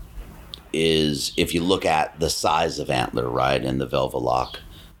 is if you look at the size of Antler, right, and the Velvalock,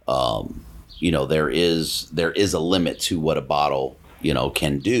 there is a limit to what a bottle,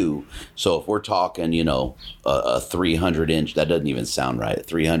 can do. So if we're talking, a 300-inch, that doesn't even sound right,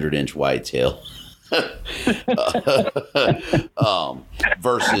 300-inch whitetail.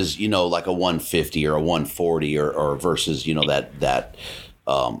 Versus like a 150 or a 140 or versus that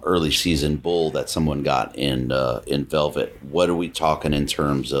early season bull that someone got in velvet. What are we talking in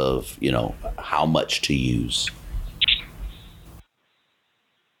terms of how much to use?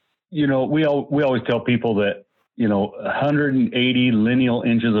 We always tell people that 180 lineal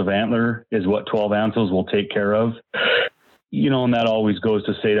inches of antler is what 12 ounces will take care of. And that always goes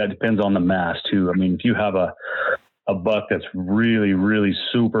to say that depends on the mass too. I mean, if you have a buck that's really, really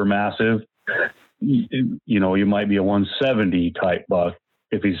super massive, you might be a 170 type buck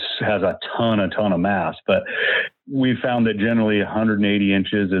if he has a ton of mass. But we found that generally 180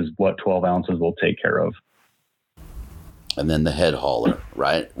 inches is what 12 ounces will take care of. And then the head hauler,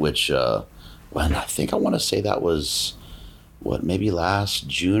 right? Which, I think I want to say that was maybe last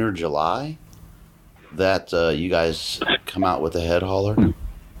June or July that you guys come out with a head hauler?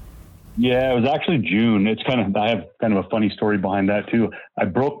 Yeah, it was actually June. I have kind of a funny story behind that too. I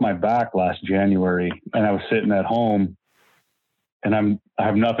broke my back last January and I was sitting at home and I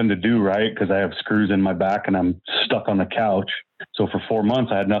have nothing to do, right? Because I have screws in my back and I'm stuck on the couch. So for 4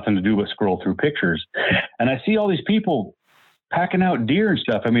 months, I had nothing to do but scroll through pictures. And I see all these people packing out deer and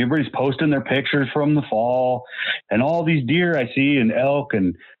stuff. I mean, everybody's posting their pictures from the fall and all these deer I see and elk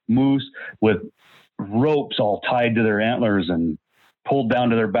and moose with ropes all tied to their antlers and pulled down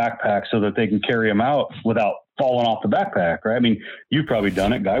to their backpack so that they can carry them out without falling off the backpack, right? I mean, you've probably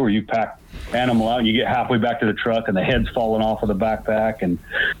done it, Guy, where you pack animal out and you get halfway back to the truck and the head's falling off of the backpack and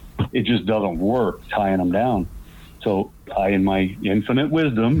it just doesn't work tying them down. So I, in my infinite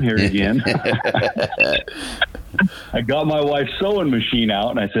wisdom here again, I got my wife's sewing machine out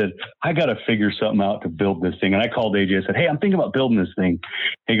and I said, I got to figure something out to build this thing. And I called AJ. I said, hey, I'm thinking about building this thing.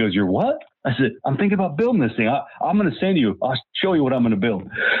 He goes, you're what? I said, I'm thinking about building this thing. I'm going to send you, I'll show you what I'm going to build.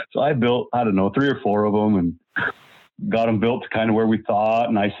 So I built, 3 or 4 of them and got them built to kind of where we thought.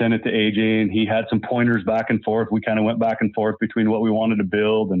 And I sent it to AJ and he had some pointers back and forth. We kind of went back and forth between what we wanted to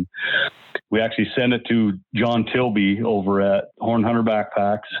build. And we actually sent it to John Tilby over at Horn Hunter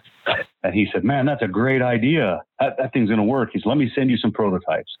Backpacks. And he said, man, that's a great idea. That thing's going to work. He said, let me send you some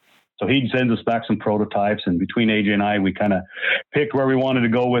prototypes. So he sends us back some prototypes. And between AJ and I, we kind of picked where we wanted to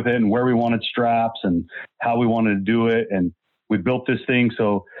go with it and where we wanted straps and how we wanted to do it. And we built this thing.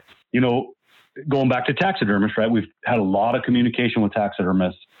 So, going back to taxidermists, right? We've had a lot of communication with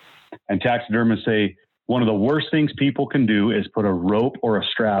taxidermists, and taxidermists say one of the worst things people can do is put a rope or a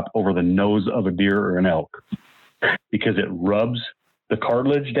strap over the nose of a deer or an elk because it rubs the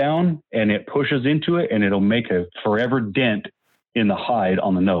cartilage down and it pushes into it and it'll make a forever dent in the hide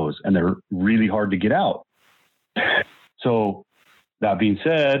on the nose, and they're really hard to get out. So that being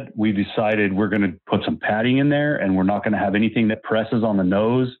said, we decided we're going to put some padding in there and we're not going to have anything that presses on the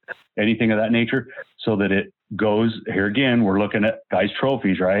nose, anything of that nature, so that it goes, here again, we're looking at guys'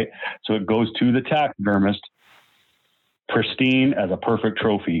 trophies, right? So it goes to the taxidermist pristine as a perfect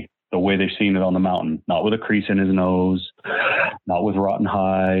trophy, the way they've seen it on the mountain, not with a crease in his nose, not with rotten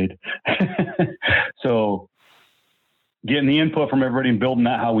hide. So getting the input from everybody and building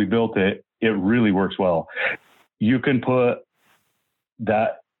that how we built it, it really works well. You can put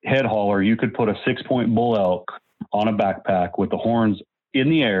that head hauler, you could put a 6-point bull elk on a backpack with the horns in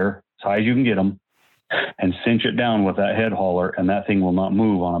the air, as high as you can get them, and cinch it down with that head hauler, and that thing will not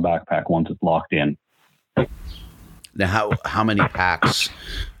move on a backpack once it's locked in. Now, how many packs,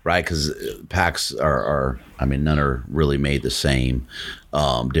 right? Because packs are, none are really made the same,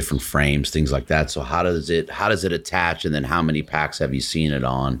 different frames, things like that. So how does it attach, and then how many packs have you seen it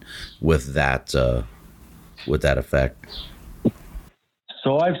on with that with that effect?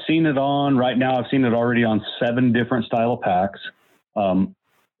 So I've seen it already on 7 different style of packs.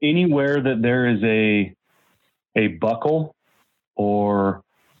 Anywhere that there is a buckle or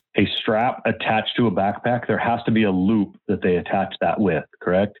a strap attached to a backpack, there has to be a loop that they attach that with,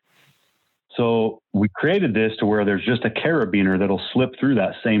 correct? So we created this to where there's just a carabiner that'll slip through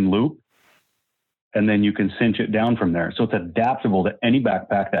that same loop, and then you can cinch it down from there. So it's adaptable to any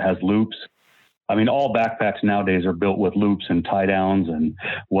backpack that has loops. I mean, all backpacks nowadays are built with loops and tie downs and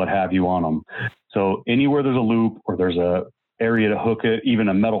what have you on them. So anywhere there's a loop or there's a area to hook it, even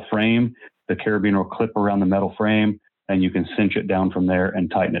a metal frame, the carabiner will clip around the metal frame and you can cinch it down from there and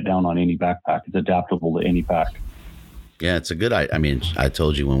tighten it down on any backpack. It's adaptable to any pack. Yeah, it's a good idea. I mean, I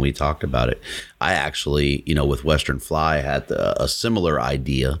told you when we talked about it, I actually, with Western Fly had a similar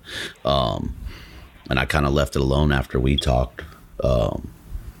idea. And I kind of left it alone after we talked.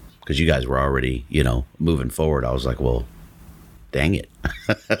 Because you guys were already, moving forward. I was like, well, dang it.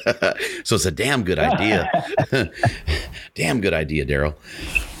 So it's a damn good idea. Damn good idea, Daryl.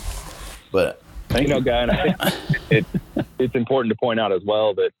 But Guy, and I think it's important to point out as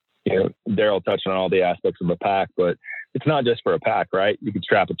well that, Daryl touched on all the aspects of a pack, but it's not just for a pack, right? You could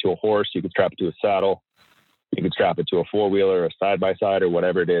strap it to a horse. You could strap it to a saddle. You could strap it to a 4-wheeler, a side-by-side, or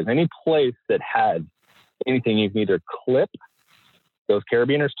whatever it is. Any place that has anything you can either clip those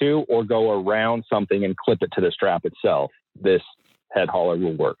carabiners to or go around something and clip it to the strap itself, this head hauler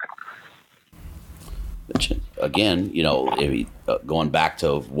will work. Again, going back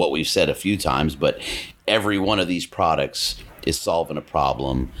to what we've said a few times, but every one of these products is solving a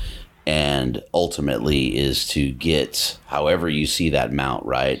problem and ultimately is to get however you see that mount,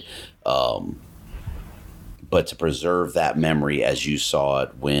 right? But to preserve that memory as you saw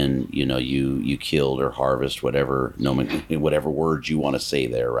it when, you killed or harvest, whatever words you want to say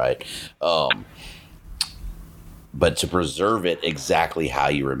there, right? But to preserve it exactly how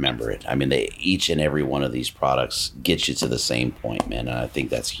you remember it. I mean, each and every one of these products gets you to the same point, man. And I think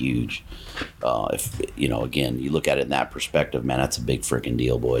that's huge. If, again, you look at it in that perspective, man, that's a big freaking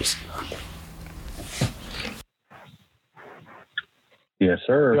deal, boys. Yes,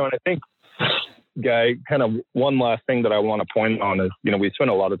 sir. And I think, Guy, kind of one last thing that I want to point on is, we spent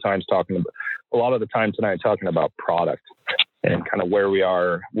a lot of time tonight talking about product and kind of where we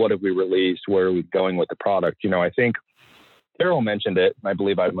are, what have we released, where are we going with the product. I think Daryl mentioned it, and I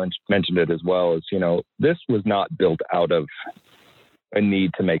believe I mentioned it as well, is, this was not built out of a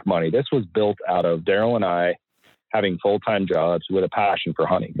need to make money. This was built out of Daryl and I having full-time jobs with a passion for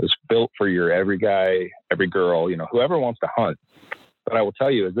hunting. It was built for your every guy, every girl, whoever wants to hunt. But I will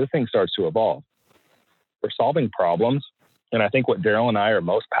tell you, as this thing starts to evolve, we're solving problems. And I think what Daryl and I are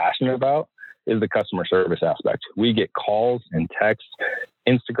most passionate about is the customer service aspect. We get calls and texts,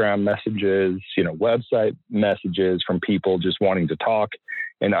 Instagram messages, website messages from people just wanting to talk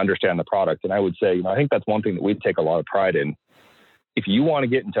and understand the product. And I would say, I think that's one thing that we take a lot of pride in. If you want to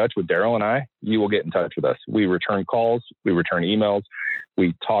get in touch with Daryl and I, you will get in touch with us. We return calls, we return emails,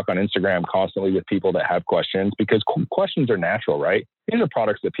 we talk on Instagram constantly with people that have questions, because questions are natural, right? These are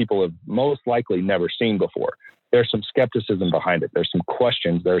products that people have most likely never seen before. There's some skepticism behind it. There's some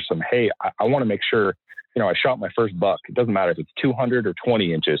questions. There's some, hey, I want to make sure, I shot my first buck. It doesn't matter if it's 200 or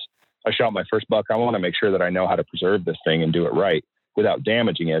 20 inches. I shot my first buck. I want to make sure that I know how to preserve this thing and do it right without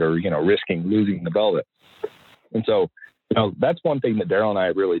damaging it or, risking losing the velvet. And so, that's one thing that Daryl and I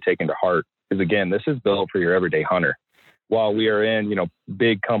have really taken to heart is, again, this is built for your everyday hunter. While we are in,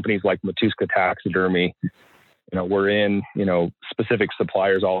 big companies like Matuska Taxidermy, we're in, specific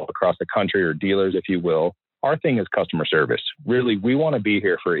suppliers all across the country, or dealers, if you will. Our thing is customer service. Really, we want to be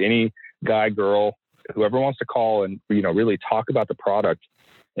here for any guy, girl, whoever wants to call and, really talk about the product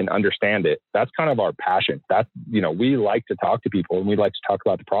and understand it. That's kind of our passion. That's, we like to talk to people and we like to talk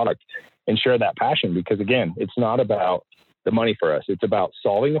about the product and share that passion, because again, it's not about the money for us. It's about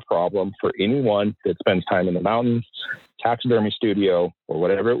solving a problem for anyone that spends time in the mountains, taxidermy studio, or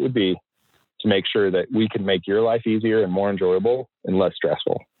whatever it would be, to make sure that we can make your life easier and more enjoyable and less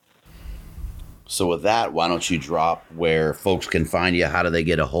stressful. So with that, why don't you drop where folks can find you? How do they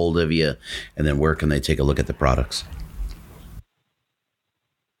get a hold of you? And then where can they take a look at the products?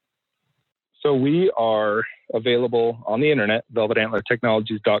 So we are available on the internet,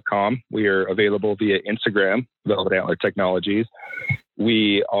 velvetantlertechnologies.com. We are available via Instagram, Velvet Antler Technologies.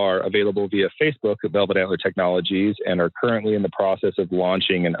 We are available via Facebook at Velvet Antler Technologies, and are currently in the process of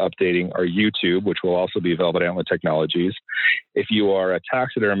launching and updating our YouTube, which will also be Velvet Antler Technologies. If you are a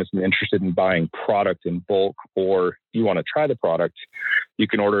taxidermist and interested in buying product in bulk, or you want to try the product, you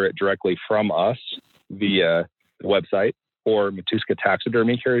can order it directly from us via the website, or Matuska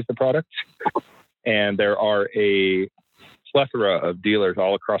Taxidermy carries the product. And there are a plethora of dealers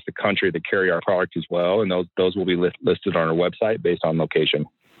all across the country that carry our product as well. And those will be listed on our website based on location.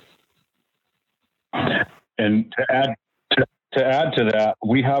 And to add to that,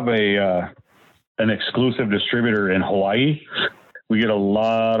 we have an exclusive distributor in Hawaii. We get a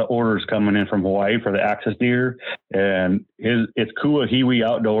lot of orders coming in from Hawaii for the Axis deer, and it's Kua Hiwi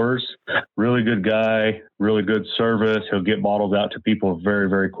Outdoors. Really good guy, really good service. He'll get bottles out to people very,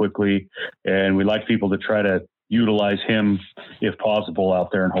 very quickly, and we like people to try to utilize him if possible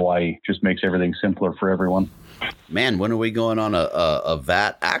out there in Hawaii. Just makes everything simpler for everyone. Man, when are we going on a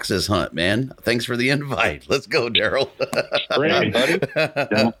VAT Axis hunt, man? Thanks for the invite. Let's go, Daryl. Great, buddy.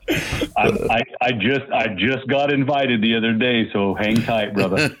 I just got invited the other day, so hang tight,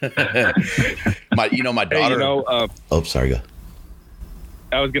 brother. My daughter. Hey, sorry, go.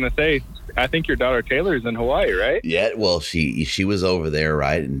 I was gonna say, I think your daughter Taylor's in Hawaii, right? Yeah, well, she was over there,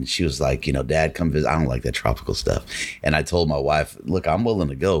 right? And she was like, Dad, come visit. I don't like that tropical stuff. And I told my wife, look, I'm willing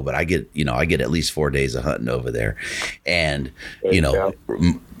to go, but I get at least 4 days of hunting over there. And,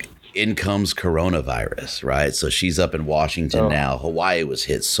 in comes coronavirus, right? So she's up in Washington now. Hawaii was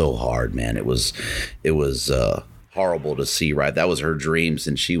hit so hard, man. It was horrible to see, right? That was her dream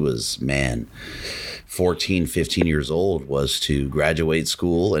since she was, 14, 15 years old, was to graduate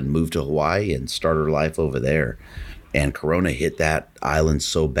school and move to Hawaii and start her life over there. And Corona hit that island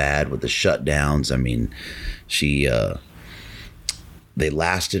so bad with the shutdowns. I mean, they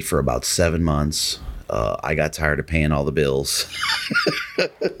lasted for about 7 months. I got tired of paying all the bills.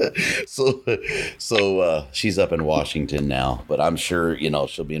 So she's up in Washington now, but I'm sure,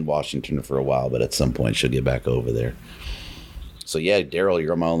 she'll be in Washington for a while, but at some point she'll get back over there. So yeah, Daryl,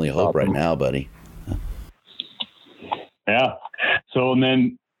 you're my only hope right now, buddy. Yeah. So, and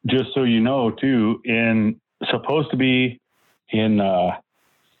then just so you know too, supposed to be in,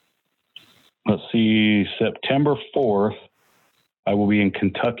 September 4th, I will be in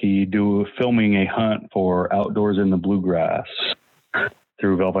Kentucky filming a hunt for Outdoors in the Bluegrass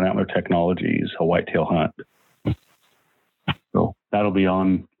through Velvet Antler Technologies, a whitetail hunt. So that'll be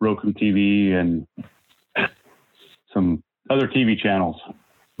on Roku TV and some other TV channels.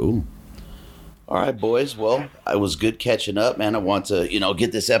 Ooh. All right, boys. Well, it was good catching up, man. I want to,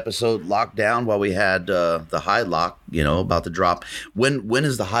 get this episode locked down while we had the hide lock, about to drop. When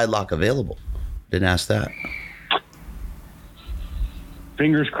is the hide lock available? Didn't ask that.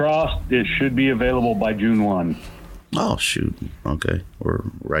 Fingers crossed, it should be available by June 1. Oh, shoot. Okay. We're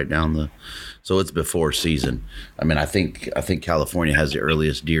right down so it's before season. I mean, I think California has the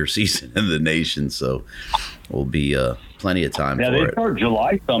earliest deer season in the nation, so we'll be plenty of time for it. Yeah, they start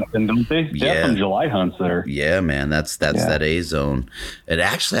July something, don't they? They have some July hunts there. Yeah, man, that's that A zone. And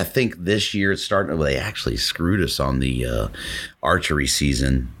actually, I think this year it's starting. Well, they actually screwed us on the archery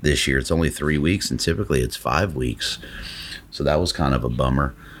season this year. It's only 3 weeks, and typically it's 5 weeks. So that was kind of a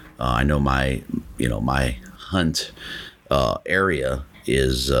bummer. I know my hunt area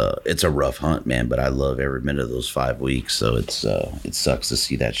is it's a rough hunt, man, but I love every minute of those 5 weeks. So it sucks to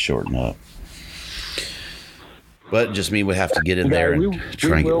see that shorten up. But it just means we have to get in there and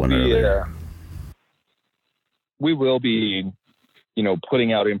try and get one earlier. We will be,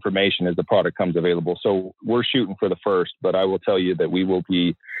 putting out information as the product comes available. So we're shooting for the first, but I will tell you that we will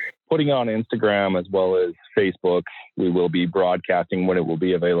be putting it on Instagram as well as Facebook. We will be broadcasting when it will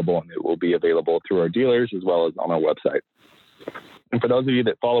be available, and it will be available through our dealers as well as on our website. And for those of you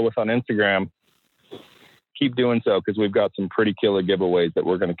that follow us on Instagram, keep doing so, because we've got some pretty killer giveaways that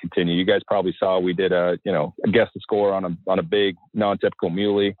we're going to continue. You guys probably saw we did a guess the score on a big non-typical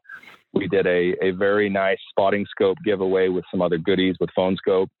muley. We did a very nice spotting scope giveaway with some other goodies with phone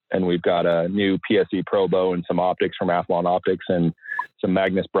scope, and we've got a new PSE Pro Bow and some optics from Athlon Optics and some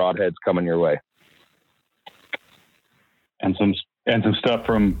Magnus broadheads coming your way. And some stuff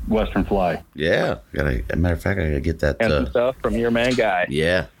from Western Fly. Yeah, as a matter of fact, I gotta get that. And some stuff from your man guy.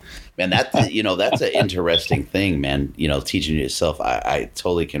 Yeah, man, that's that's an interesting thing, man. Teaching yourself. I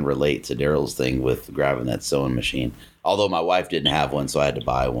totally can relate to Daryl's thing with grabbing that sewing machine. Although my wife didn't have one, so I had to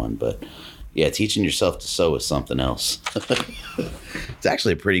buy one. But yeah, teaching yourself to sew is something else. It's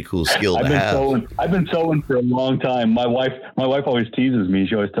actually a pretty cool skill to have. I've been sewing for a long time. My wife always teases me.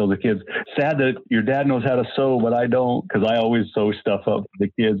 She always tells the kids, "Sad that your dad knows how to sew, but I don't," because I always sew stuff up for the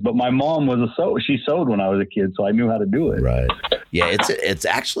kids. But my mom was a sew. She sewed when I was a kid, so I knew how to do it. Right. Yeah, it's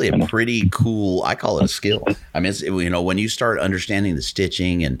actually a pretty cool. I call it a skill. I mean, when you start understanding the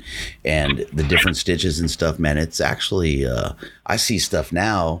stitching and the different stitches and stuff, man, it's actually. I see stuff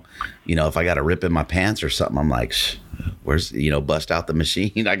now. If I got a rip in my pants or something, I'm like, where's, bust out the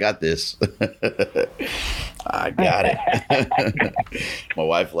machine. I got this. I got it. My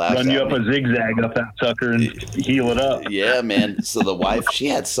wife laughs. Run you up a zigzag up that sucker and heal it up. Yeah, man. So the wife, she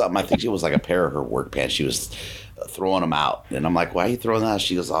had something. I think it was like a pair of her work pants. She was throwing them out, and I'm like, "Why are you throwing that out?"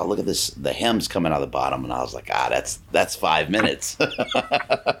 She goes, "Oh, look at this. The hem's coming out the bottom." And I was like, that's 5 minutes.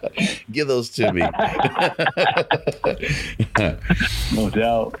 Give those to me. No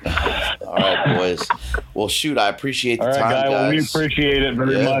doubt. All right, boys. Well, shoot, I appreciate the time, guys. Well, we guys. appreciate it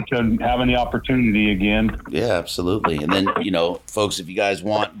very much and having the opportunity again. Yeah, absolutely. And then, folks, if you guys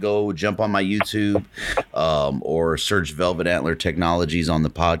want, go jump on my YouTube or search Velvet Antler Technologies on the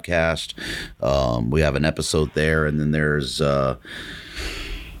podcast. We have an episode there, and then there's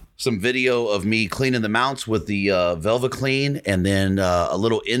some video of me cleaning the mounts with the Velvet Clean, and then a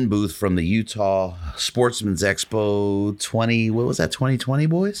little in booth from the Utah Sportsman's Expo 2020,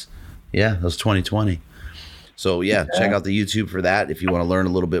 boys? Yeah, that was 2020. So yeah, check out the YouTube for that if you want to learn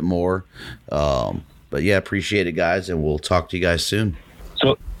a little bit more. But yeah, appreciate it, guys, and we'll talk to you guys soon.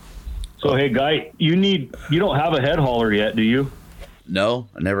 So hey, Guy, you don't have a head hauler yet, do you? No,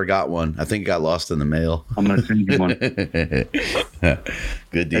 I never got one. I think it got lost in the mail. I'm gonna send you one.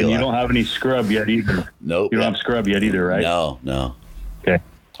 Good deal. And you don't have any scrub yet either. Nope. You don't have scrub yet either, right? No. Okay.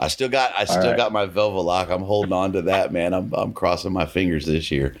 I still got my Velvet Lock. I'm holding on to that, man. I'm crossing my fingers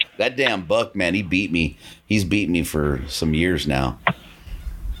this year. That damn buck, man, he beat me. He's beat me for some years now.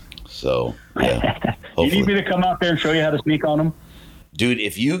 So yeah. You need me to come out there and show you how to sneak on him? Dude,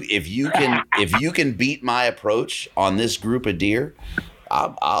 if you can beat my approach on this group of deer,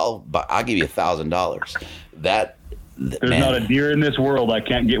 I'll give you $1,000. There's not a deer in this world I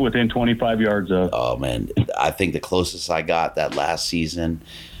can't get within 25 yards of. Oh man, I think the closest I got that last season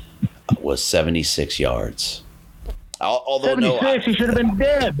was 76 yards. Although 76, he should have been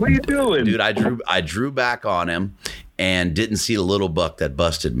dead. What are you doing, dude? I drew back on him and didn't see the little buck that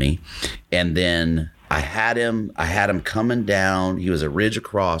busted me, and then I had him coming down. He was a ridge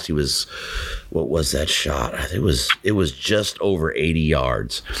across. He was, what was that shot? It was just over 80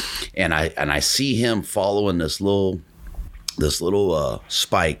 yards, and I see him following this little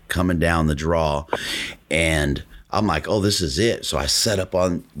spike coming down the draw, and I'm like, oh, this is it. So I set up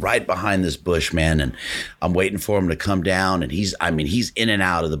on right behind this bush, man, and I'm waiting for him to come down, and he's in and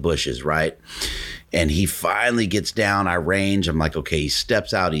out of the bushes, right? And he finally gets down. I range. I'm like, okay, he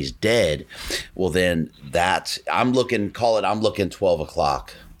steps out. He's dead. Well, then I'm looking 12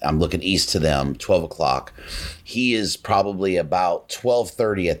 o'clock. I'm looking east to them, 12 o'clock. He is probably about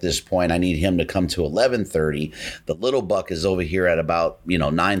 12:30 at this point. I need him to come to 11:30. The little buck is over here at about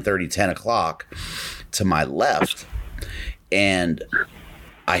 9:30, 10 o'clock to my left. And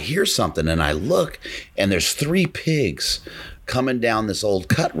I hear something, and I look, and there's 3 pigs coming down this old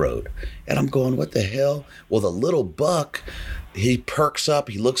cut road. And I'm going, what the hell? Well, the little buck, he perks up.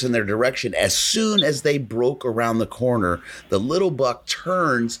 He looks in their direction. As soon as they broke around the corner, the little buck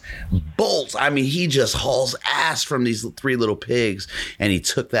turns, bolts. I mean, he just hauls ass from these 3 little pigs. And he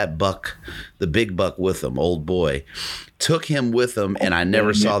took that buck, the big buck with him, old boy. Took him with him, and I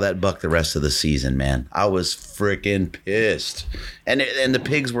never saw that buck the rest of the season, man. I was freaking pissed. And the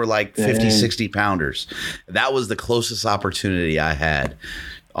pigs were like 50, 60 pounders. That was the closest opportunity I had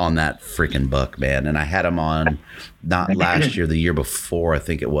on that freaking buck, man. And I had him on not last year, the year before, I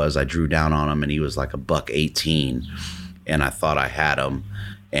think it was. I drew down on him, and he was like a buck 18, and I thought I had him.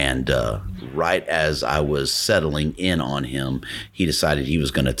 And right as I was settling in on him, he decided he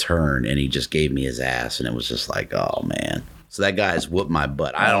was going to turn, and he just gave me his ass. And it was just like, oh, man. So that guy's whooped my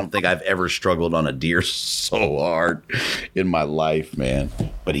butt. I don't think I've ever struggled on a deer so hard in my life, man.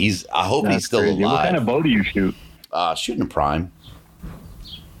 But I hope he's still alive. What kind of bow do you shoot? Shooting a prime.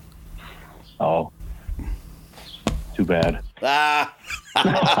 Oh, too bad. Hey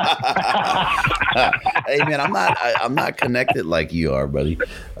man, I'm not connected like you are, buddy.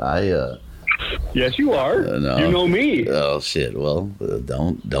 Yes, you are. No. You know me. Oh shit. Well,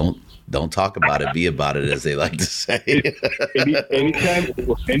 don't talk about it. Be about it, as they like to say.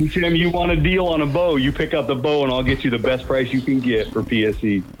 anytime you want a deal on a bow, you pick up the bow, and I'll get you the best price you can get for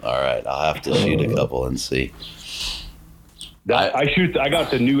PSE. All right, I'll have to shoot a couple and see. I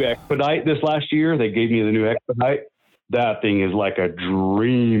got the new Expedite this last year. They gave me the new Expedite. That thing is like a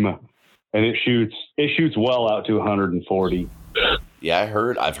dream, and it shoots well out to 140. Yeah,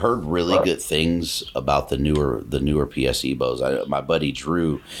 I've heard really good things about the newer PSE bows. My buddy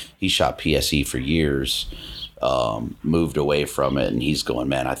Drew, he shot PSE for years, moved away from it, and he's going,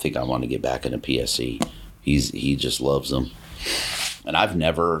 man, I think I want to get back into PSE. He just loves them. And I've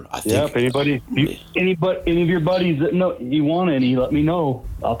never, I think. Yeah, if any of your buddies that know you want any, let me know.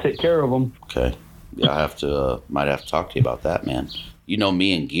 I'll take care of them. Okay. Yeah, might have to talk to you about that, man. You know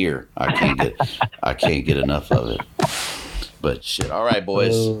me and gear. I can't get enough of it. But shit. All right,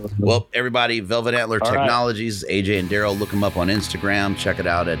 boys. Well, everybody, Velvet Antler Technologies, right. AJ and Daryl, look them up on Instagram. Check it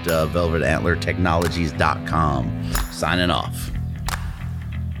out at velvetantlertechnologies.com. Signing off.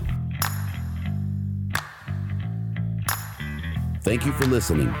 Thank you for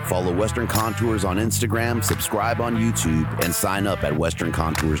listening. Follow Western Contours on Instagram, subscribe on YouTube, and sign up at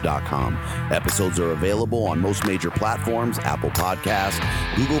westerncontours.com. Episodes are available on most major platforms, Apple Podcasts,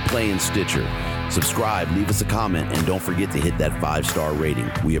 Google Play, and Stitcher. Subscribe, leave us a comment, and don't forget to hit that 5-star rating.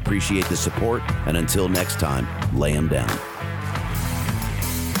 We appreciate the support, and until next time, lay 'em down.